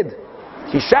Reuven did?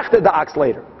 He shechted the ox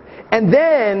later. And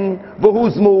then,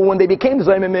 v'huzmu, when they became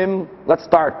Zayimim, let's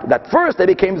start. That first they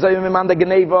became Zayimim on the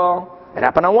Geneva. It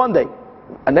happened on one day.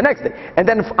 And the next day. And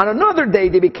then on another day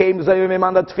they became Zayimim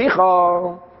on the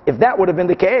Tficha. If that would have been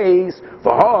the case,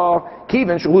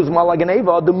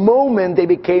 the moment they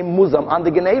became Muzam on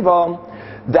the Geneva,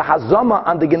 the Hazama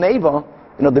on the Geneva,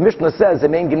 you know, the Mishnah says, the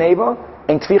main Geneva,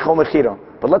 and Tficha Mechira.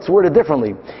 But let's word it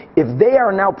differently. If they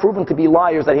are now proven to be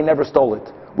liars that he never stole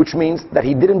it, which means that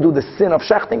he didn't do the sin of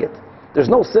shechting it. There's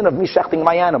no sin of me shechting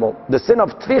my animal. The sin of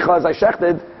Tficha is I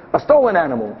shechted a stolen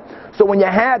animal. So when you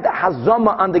had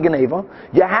Hazama on the Geneva,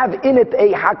 you have in it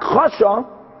a Hakchasha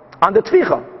on the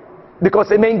Tficha. Because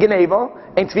it main Geneva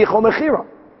and Tficha Mechira.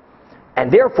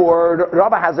 And therefore,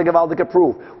 Rava has a Gevaldik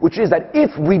proof, which is that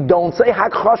if we don't say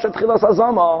Hakchasha Tchilas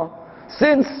Hazama,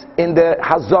 since in the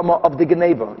Hazama of the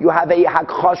Geneva, you have a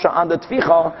Hakchasha on the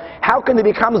Tficha, how can it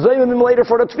become Zayimim later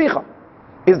for the Tficha?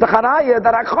 Is the Charaya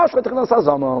that Hakchasha Tchilas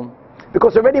Hazama?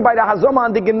 Because already by the Hazama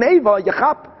on the Geneva,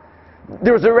 Yachap,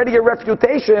 there's already a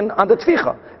refutation on the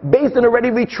Tficha. Based on already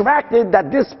retracted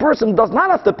that this person does not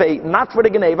have to pay, not for the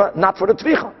Geneva, not for the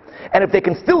Tficha. And if they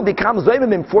can still become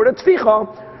Zayimim for the Tficha,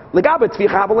 Legabe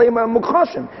Tficha Havaleim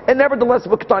Mukhashim. And nevertheless,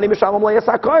 V'ktani Mishalom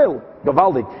Le'yasakoil.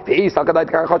 Gavaldig. V'is HaKadait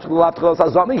Karachosh L'lav Tchilas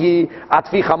HaZamihi,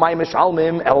 Atficha Mai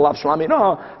Mishalmim, Elav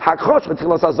Shlamina, Hakosh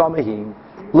V'tchilas HaZamihi.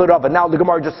 L'Rava. Now the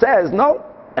Gemara just says, no.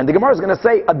 And the Gemara is going to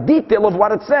say a detail of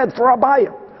what it said for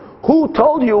Abaye. Who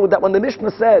told you that when the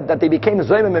Mishnah said that they became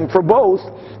Zayimim for both,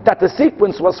 that the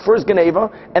sequence was first Geneva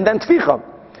and then Tficha?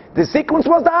 The sequence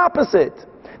was the opposite.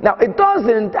 Now, it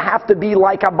doesn't have to be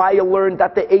like Abaye learned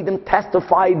that the Edom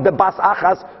testified the Bas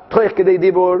Achas Toich Kedei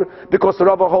Dibur, because the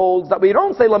Rava holds that we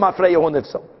don't say Lemafreya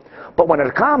Hunifso. But when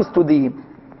it comes to the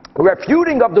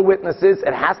refuting of the witnesses,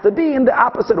 it has to be in the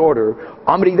opposite order.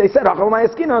 Amri, they said, you're going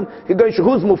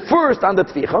to move first on the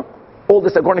Tficha, all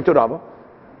this according to Rava.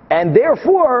 And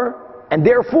therefore,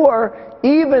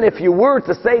 even if you were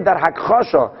to say that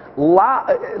Hakchasha,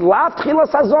 Lav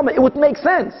Tchilas Hazama, it would make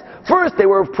sense. First, they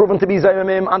were proven to be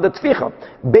Zayimim on the Tficha.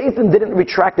 Beis Din didn't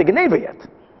retract the Geneva yet.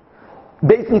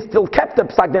 Beis Din still kept the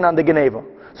Psak Din on the Geneva.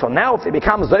 So now, if they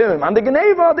become Zayimim on the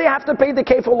Geneva, they have to pay the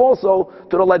kefil also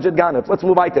to the alleged Ganef. Let's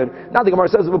move right there. Now the Gemara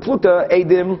says, Ubeplukta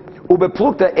Edim,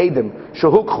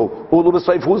 Shehukchu,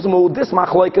 Ulubesoif Huzmu, this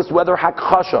Machlokes, whether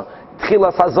Hakchasha,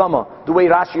 Tchilas Hazama, the way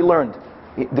Rashi learned.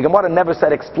 The Gemara never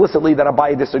said explicitly that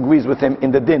Abaye disagrees with him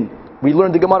in the din. We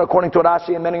learned the Gemara according to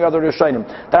Rashi and many other Rishonim.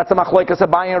 That's a machlokes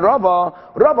Abaye and Rava.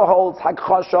 Rava holds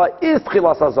Hakchasha is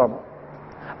Tchilas Hazama.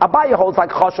 Abaye holds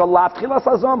Hakchasha lav Tchilas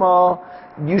Hazama.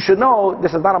 You should know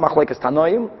this is not a machlokes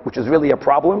Tanoim, which is really a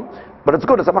problem, but it's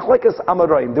good. It's a machlokes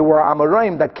Amoraim. There were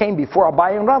Amoraim that came before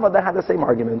Abaye and Rava that had the same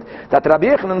argument. That Rabbi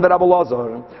Yochanan and Rabbi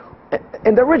Lazar.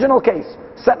 In the original case,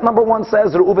 set number 1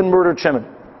 says Reuven murdered Shimon.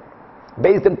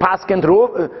 Based in Paskin,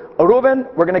 Reuven,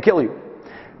 we're going to kill you.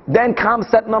 Then comes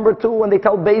set number 2 when they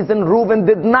tell Beis Din Reuven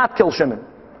did not kill Shimon.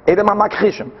 Edom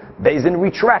HaMakchishim. Beis Din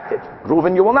retracted.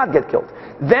 Reuven, you will not get killed.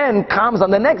 Then comes on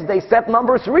the next day set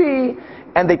number 3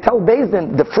 and they tell Beis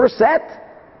Din the first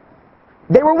set,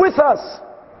 they were with us.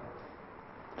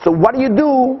 So what do you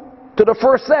do to the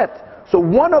first set? So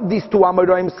one of these two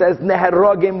Amoraim says,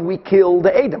 Neherogim, we kill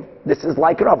the Edom. This is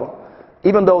like Rava.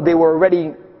 Even though they were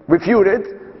already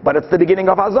refuted, but it's the beginning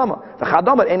of Hazama.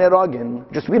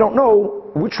 Just we don't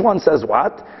know which one says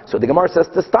what. So the Gemara says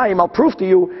this time, I'll prove to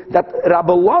you that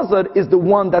Rabbi Lazar is the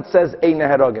one that says Ein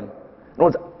Neherogim.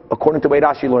 According to the way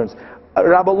Rashi learns,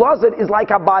 Rabbi Lazar is like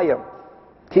Abaye.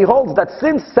 He holds that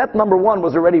since set number 1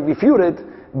 was already refuted,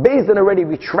 Beis Din already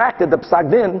retracted the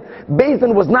Psak Din, Beis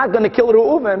Din was not going to kill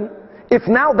Reuven. If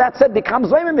now that set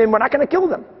becomes Zayimim, we're not going to kill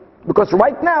them. Because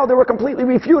right now they were completely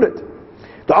refuted.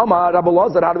 To Amar, Rabbi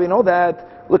Lazar, how do we know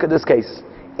that? Look at this case.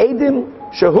 Edim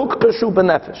shehuk peshu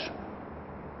benefesh.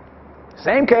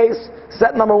 Same case.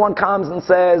 Set number 1 comes and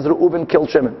says Reuven killed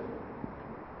Shimon.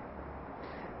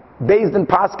 Beis Din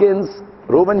paskins,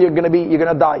 Reuven, you're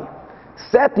going to die.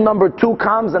 Set number 2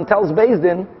 comes and tells Beis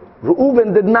Din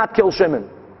Reuven did not kill Shimon.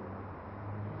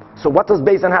 So what does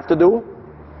Beis Din have to do?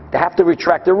 They have to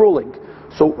retract their ruling.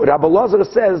 So Rabbi Lazar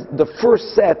says the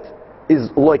first set is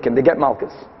loiken, they get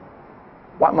malchus.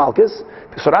 What malchus?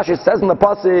 So Rashi says in the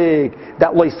pasuk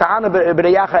that loisana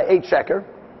b'reyacha 8 sheker.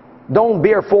 Don't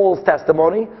bear false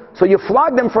testimony. So you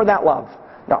flog them for that love.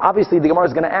 Now, obviously, the Gemara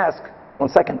is going to ask, 1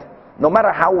 second, no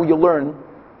matter how you learn,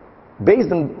 Beis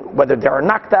Din, whether they are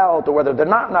knocked out or whether they're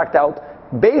not knocked out,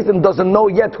 Beis Din doesn't know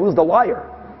yet who's the liar.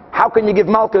 How can you give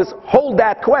malchus? Hold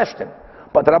that question.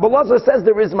 But Rabbi Lazar says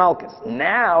there is malchus.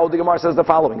 Now the Gemara says the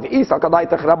following: the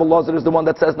Rabbi Lazar is the one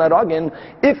that says naragin.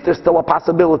 If there's still a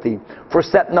possibility for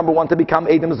set number 1 to become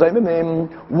edim zaymimim,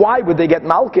 why would they get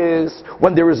malchus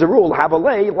when there is a rule? Have a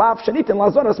lay lav shenitin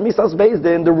lazoras misas Beis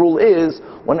Din. The rule is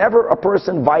whenever a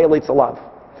person violates a lav,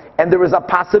 and there is a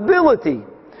possibility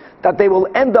that they will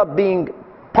end up being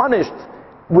punished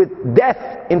with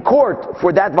death in court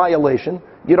for that violation,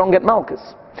 you don't get malchus.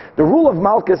 The rule of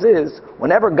malchus is,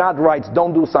 whenever God writes,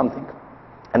 don't do something,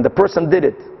 and the person did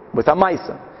it with a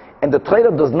maisa, and the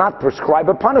Torah does not prescribe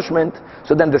a punishment,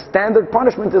 so then the standard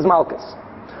punishment is malchus.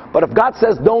 But if God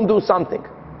says, don't do something,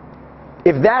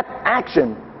 if that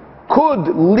action could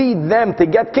lead them to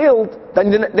get killed, then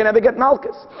they never get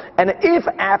malchus. And if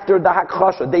after the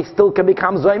hakchasha they still can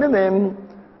become zaymimim,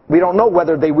 we don't know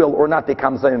whether they will or not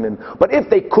become zaymimim. But if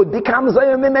they could become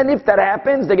zaymimim, and if that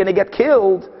happens, they're going to get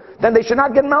killed, then they should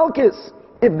not get malchus.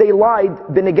 If they lied,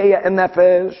 b'negeya and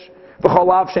nefesh,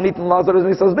 v'cholav shenitin lazarus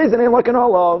misas Beis Din ain't looking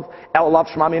all of elav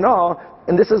shmamina.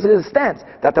 And this is his stance,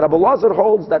 that Rabbi Lazar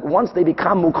holds that once they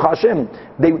become mukhashim,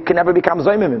 they can never become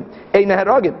zaymimim, ein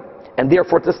heragim, and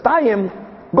therefore to stayim.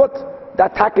 But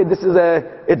that takid,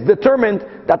 it's determined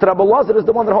that Rabbi Lazar is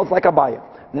the one that holds like a bayah.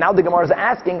 Now the Gemara is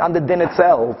asking on the din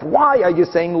itself, why are you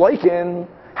saying loikin?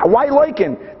 Why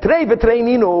loikin? Trei v'trei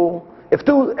ninu. If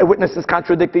 2 witnesses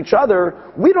contradict each other,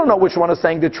 we don't know which one is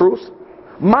saying the truth.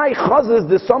 My chazes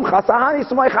the som chasahani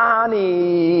smay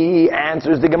chahani,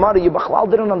 answers the Gemara. You b'chlal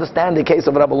didn't understand the case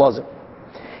of Rabbi Lazar.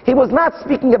 He was not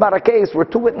speaking about a case where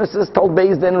 2 witnesses told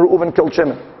Beis Din Reuven killed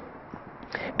Shimon,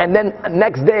 and then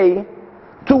next day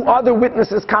 2 other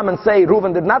witnesses come and say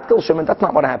Reuven did not kill Shimon. That's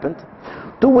not what happened.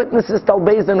 2 witnesses tell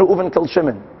Beis Din Reuven killed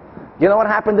Shimon. You know what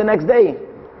happened the next day?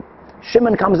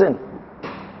 Shimon comes in.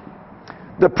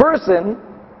 The person,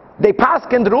 they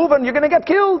paskin Reuven, you're going to get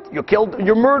killed.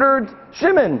 You murdered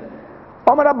Shimon.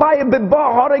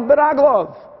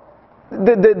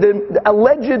 The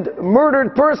alleged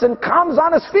murdered person comes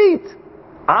on his feet.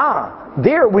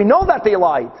 There, we know that they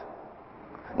lied.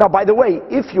 Now, by the way,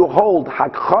 if you hold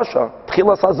hakchasha,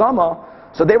 tchilas hazama,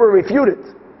 so they were refuted.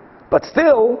 But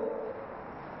still,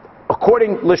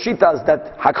 according Lashitas,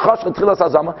 that hakchasha, tchilas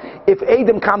hazama, if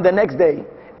Adam come the next day,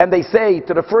 and they say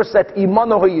to the first set,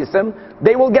 imano hoyisim,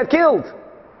 they will get killed.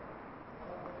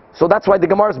 So that's why the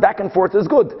Gemara's back and forth is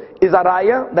good. Is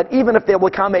araya that even if they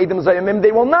will come Edom Zayimim,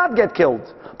 they will not get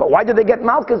killed. But why did they get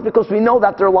malchus? Because we know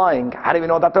that they're lying. How do we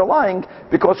know that they're lying?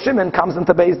 Because Shimon comes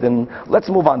into Beis Din. Let's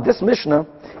move on. This Mishnah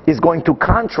is going to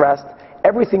contrast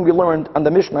everything we learned on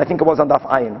the Mishnah. I think it was on Daf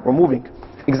Ayin. We're moving.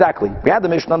 Exactly. We had the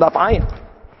Mishnah on Daf Ayin.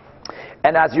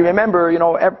 And as you remember,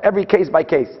 every case by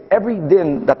case, every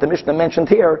din that the Mishnah mentioned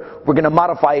here, we're going to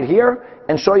modify it here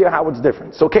and show you how it's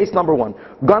different. So case number 1,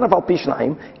 Ganav al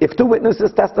Pishnaim, if 2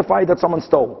 witnesses testify that someone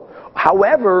stole.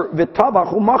 However,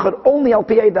 v'tavach u'machar only al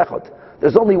pi eid echad.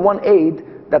 There's only 1 aid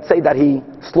that say that he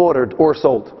slaughtered or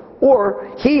sold. Or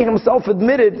he himself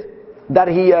admitted that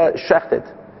he shechted.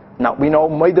 Now, we know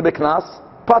moide b'knas,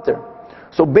 pater.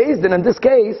 So Beis Din in this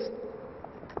case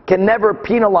can never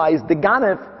penalize the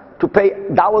Ganav to pay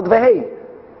dalad vehei.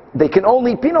 They can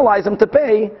only penalize him to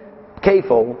pay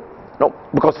kefil. No,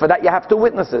 because for that you have 2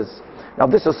 witnesses. Now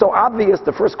this is so obvious,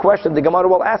 the first question the Gemara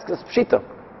will ask is pshita.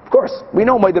 Of course, we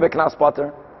know moide b'knas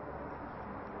pater.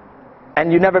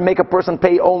 And you never make a person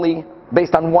pay only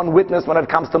based on 1 witness when it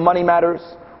comes to money matters.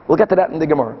 We'll get to that in the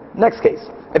Gemara. Next case.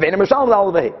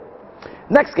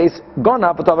 Next case,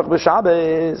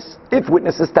 if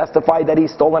witnesses testify that he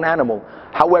stole an animal,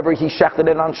 however he shechted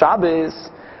it on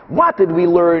Shabbos, what did we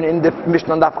learn in the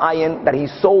Mishnah Daf Ayin? That he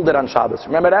sold it on Shabbos.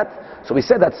 Remember that? So we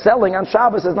said that selling on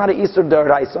Shabbos is not an Isur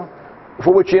D'Oraisa,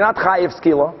 for which you're not chayiv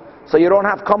skila, so you don't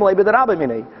have kamalei b'derabba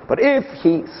minei. But if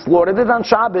he slaughtered it on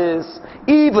Shabbos,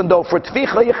 even though for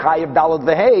tficha you chayiv dalad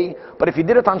vehei, but if he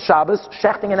did it on Shabbos,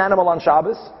 shechting an animal on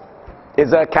Shabbos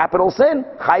is a capital sin,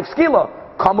 chayiv skila,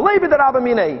 kamalei b'derabba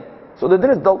minei. So the din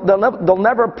is they'll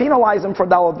never penalize him for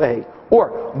dalad vehei.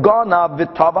 Or ganav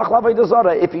v'tavach l'avodah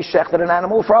zarah, if he shechted an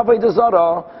animal for avodah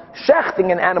zarah,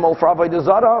 shechting an animal for avodah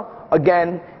zarah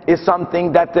again is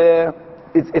something that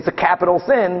it's a capital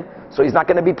sin, so he's not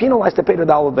going to be penalized to pay the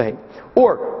dalad vehei.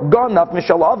 Or ganav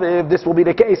mishal aviv, this will be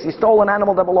the case. He stole an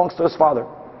animal that belongs to his father.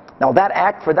 Now that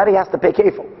act, for that he has to pay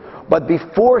kefil. But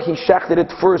before he shechted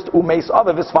it first, umeis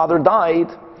aviv, his father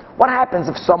died. What happens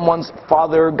if someone's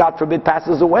father, God forbid,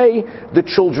 passes away? The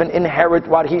children inherit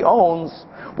what he owns,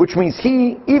 which means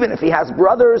he, even if he has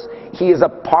brothers, he is a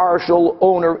partial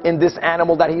owner in this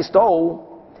animal that he stole.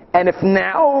 And if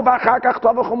now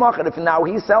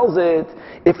he sells it,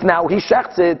 if now he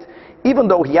shechts it, even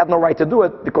though he had no right to do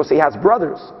it because he has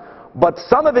brothers, but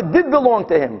some of it did belong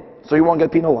to him, so he won't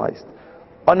get penalized.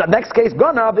 On the next case,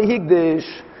 Gana v'higdish.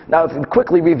 Now, if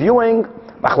quickly reviewing,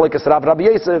 Machlokes Rav Rabbi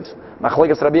Yosef,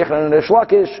 Machlokes Rabbi Yochanan and Reish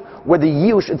Lakish, where the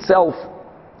Yush itself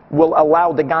will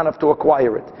allow the Ganav to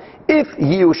acquire it. If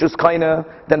Yush is kaina,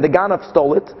 then the Ganav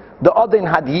stole it. The Adin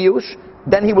had Yush,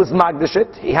 then he was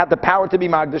Magdashit. He had the power to be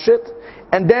Magdashit.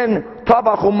 And then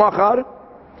Tavachu Machar.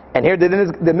 And here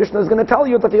the Mishnah is going to tell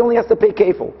you that he only has to pay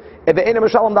kefil.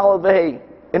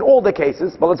 In all the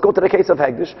cases, but let's go to the case of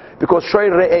Hegdish, because Shoy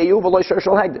Re'eyu v'loy Shoy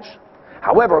Shel Hegdish.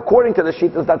 However, according to the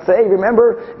Shittas that say,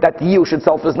 remember that Yush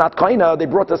itself is not kaina, they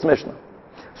brought this Mishnah.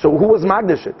 So who was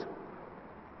Magdashit?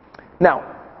 Now,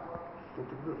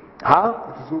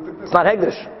 it's not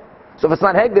Hegdish. So if it's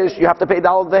not Hegdish, you have to pay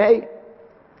Dalad V'hei.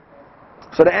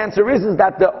 So the answer is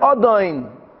that the Adain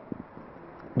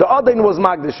was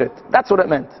Magdashit. That's what it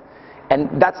meant.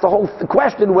 And that's the whole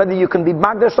question, whether you can be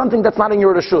Magdash something that's not in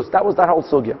your Rishus. That was that whole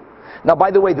sugya. Now, by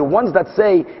the way, the ones that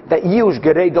say that Yush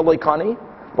Gerei Deloikani,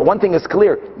 but one thing is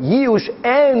clear, Yush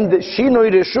and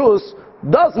Shinoi Rishus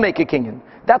does make a kinyan.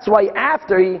 That's why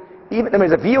after if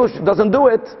Yush doesn't do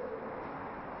it,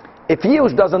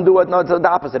 no, it's the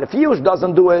opposite. If Yush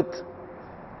doesn't do it,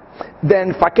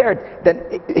 then Fakert, then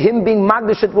him being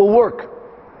Magdashit will work.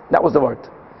 That was the word.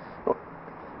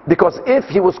 Because if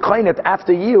he was Kainet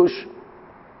after Yush,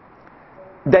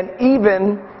 then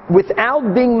even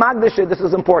without being Magdashit, this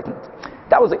is important.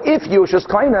 That was if Yush is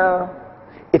Kaina,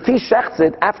 if he shechts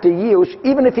it after Yush,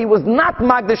 even if he was not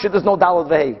Magdashit, there's no Dalad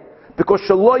Vehei. Because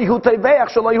Shaloi Hu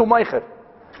Teveach, Shaloi Hu Meicher.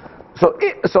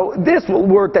 So this will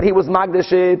work that he was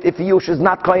Magdashit if Yush is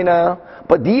not Kaina,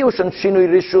 but the Yush and Shinui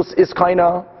Rishus is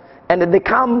Kaina, and then they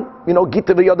come,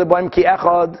 Gita V'Yodabaim Ki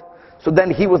Echad, so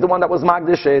then he was the one that was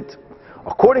Magdashit.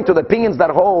 According to the opinions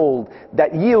that hold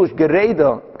that Yush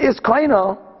Gereda is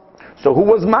Kaina, so who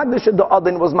was Magdashit? The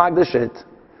Adin was Magdashit.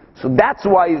 So that's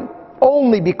why,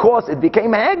 only because it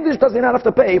became Hegdish does he not have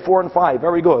to pay 4 and 5.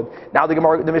 Very good. Now the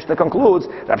Mishnah concludes,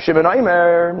 Rav Shimon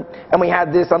Omer, and we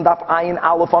had this on Daf Ayin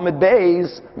Aleph Amid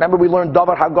Beis. Remember we learned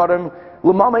Davar Hagarim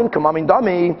L'mamin Kamamin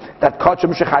Dami, that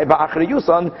Kachim Shechai Ba'achri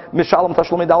Yusan, Mishalom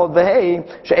Tashlumi Dalad Vehei,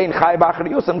 She'ein Chai Ba'achri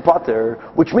Yusan Pater,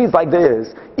 which means like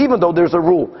this, even though there's a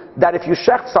rule that if you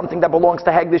shecht something that belongs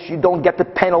to Hegdish, you don't get the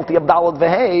penalty of Dalad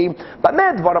Vehei, but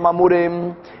Medvaram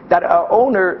Amurim, that an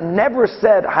owner never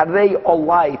said Harei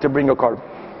Olai to bring a card.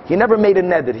 He never made a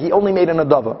neder, he only made an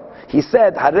adava. He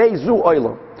said Harei Zu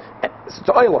Oila. It's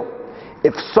Oila.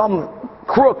 If some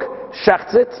crook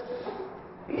shechts it,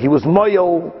 he was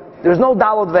moyel, there's no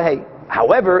dalad vehei.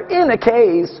 However, in a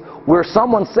case where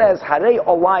someone says harei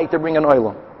olai to bring an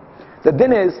oila, the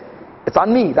din is, it's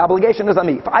on me, the obligation is on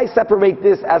me. If I separate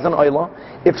this as an oila,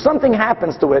 if something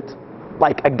happens to it,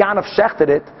 like a ganav shechted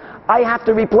it, I have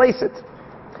to replace it.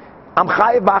 I'm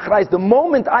chayiv b'achrais. The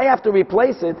moment I have to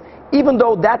replace it, even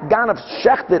though that ganav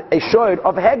shechted a shoyd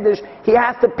of hegdish, he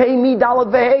has to pay me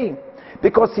dalad vehei.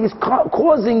 Because he's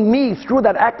causing me, through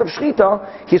that act of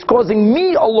shchita, he's causing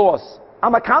me a loss.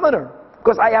 I'm a commoner,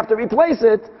 because I have to replace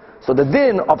it. So the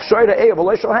din of shoyra eyav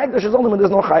oloishal hegdish is only when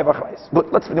there's no chayiv achrais.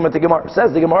 But let's begin with the Gemara.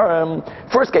 Says the Gemara,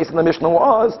 first case in the Mishnah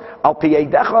was al pi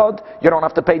dechad. You don't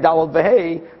have to pay dalad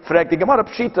vehei. Frek the Gemara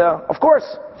pshita, of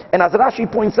course. And as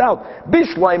Rashi points out,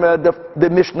 bishleima the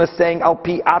Mishnah is saying al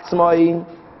pi atzmai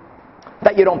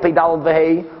that you don't pay dalad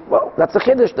vehei. Well, that's a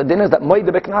chiddush. The din is that moide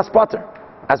beknas pater.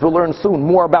 As we'll learn soon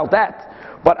more about that.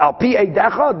 But al pi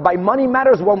dechad, by money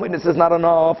matters, one witness is not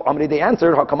enough. Amri, they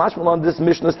answered, Hakamash Malon, this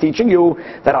Mishnah is teaching you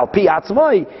that al pi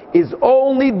atzmai is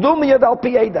only dumiyad al pi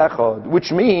dechad,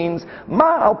 which means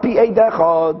ma al pi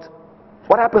dechad.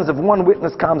 What happens if one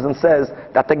witness comes and says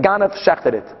that the ganav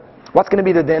shechted it? What's going to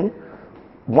be the din?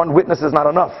 One witness is not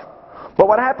enough. But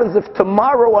what happens if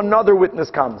tomorrow another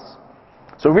witness comes?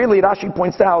 So really, Rashi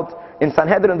points out, in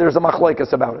Sanhedrin there's a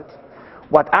machlokes about it.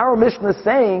 What our Mishnah is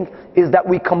saying is that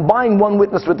we combine one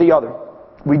witness with the other.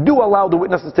 We do allow the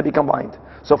witnesses to be combined.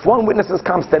 So if one witness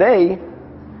comes today,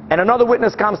 and another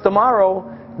witness comes tomorrow,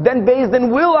 then Beis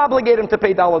Din will obligate him to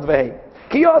pay dalad vehei.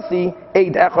 Kiyasi,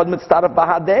 eid echad mitzaref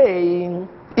bahadei,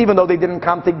 even though they didn't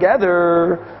come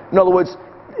together. In other words,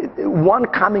 one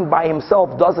coming by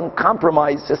himself doesn't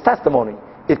compromise his testimony.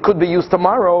 It could be used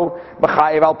tomorrow.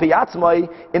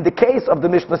 In the case of the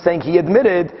Mishnah saying he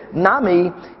admitted,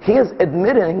 Nami, his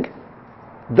admitting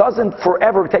doesn't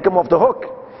forever take him off the hook.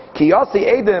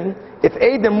 Kiyasi Edom, if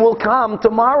Edom will come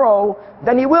tomorrow,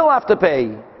 then he will have to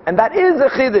pay. And that is a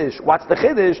chiddush. What's the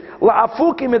chiddush?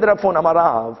 La'afuki mid Rafun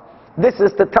Amarav. This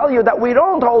is to tell you that we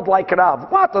don't hold like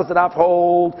Rav. What does Rav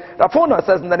hold? Rafuna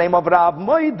says in the name of Rav,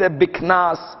 Moide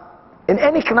biknas, in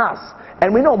any knas.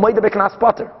 And we know Moide biknas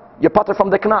potter. You potter from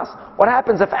the knas. What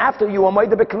happens if after you are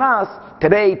Moide biknas,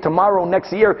 today, tomorrow,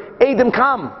 next year, Edom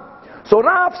come? So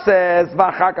Rav says,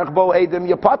 V'achakach bo Edom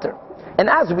you potter. And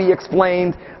as we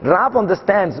explained, Rav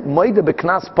understands Moide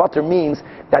biknas potter means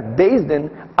that Beis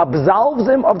Din absolves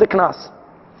him of the knas.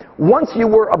 Once you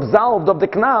were absolved of the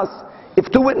knas, if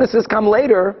two witnesses come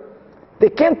later, they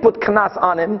can't put knas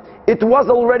on him. It was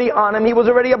already on him. He was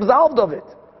already absolved of it.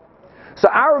 So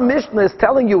our Mishnah is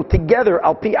telling you together,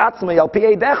 al pi atzmei, al pi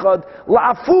eidechad,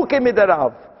 la'afuke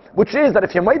midarav, which is that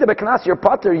if you're made of a knas, you're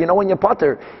potter. You know when you're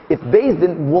potter, if Beis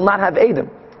Din will not have Edom.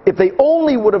 If they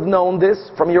only would have known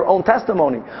this from your own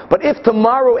testimony. But if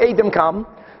tomorrow Edom come,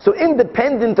 so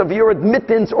independent of your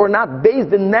admittance or not, Beis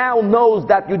Din now knows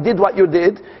that you did what you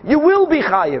did, you will be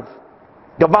chayiv.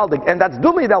 Gavaldik, and that's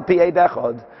dumid al pi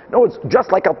eidechad. No, it's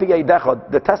just like al pi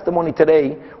eidechad. The testimony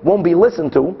today won't be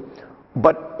listened to,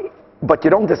 but you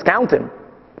don't discount him.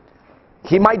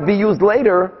 He might be used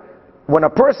later when a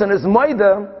person is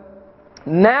moida.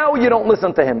 Now you don't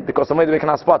listen to him because the moida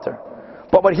cannot spotter.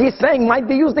 But what he's saying might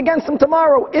be used against him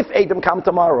tomorrow if Edom come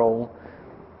tomorrow.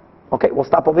 Okay, we'll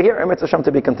stop over here. And it's Hashem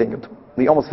to be continued. We almost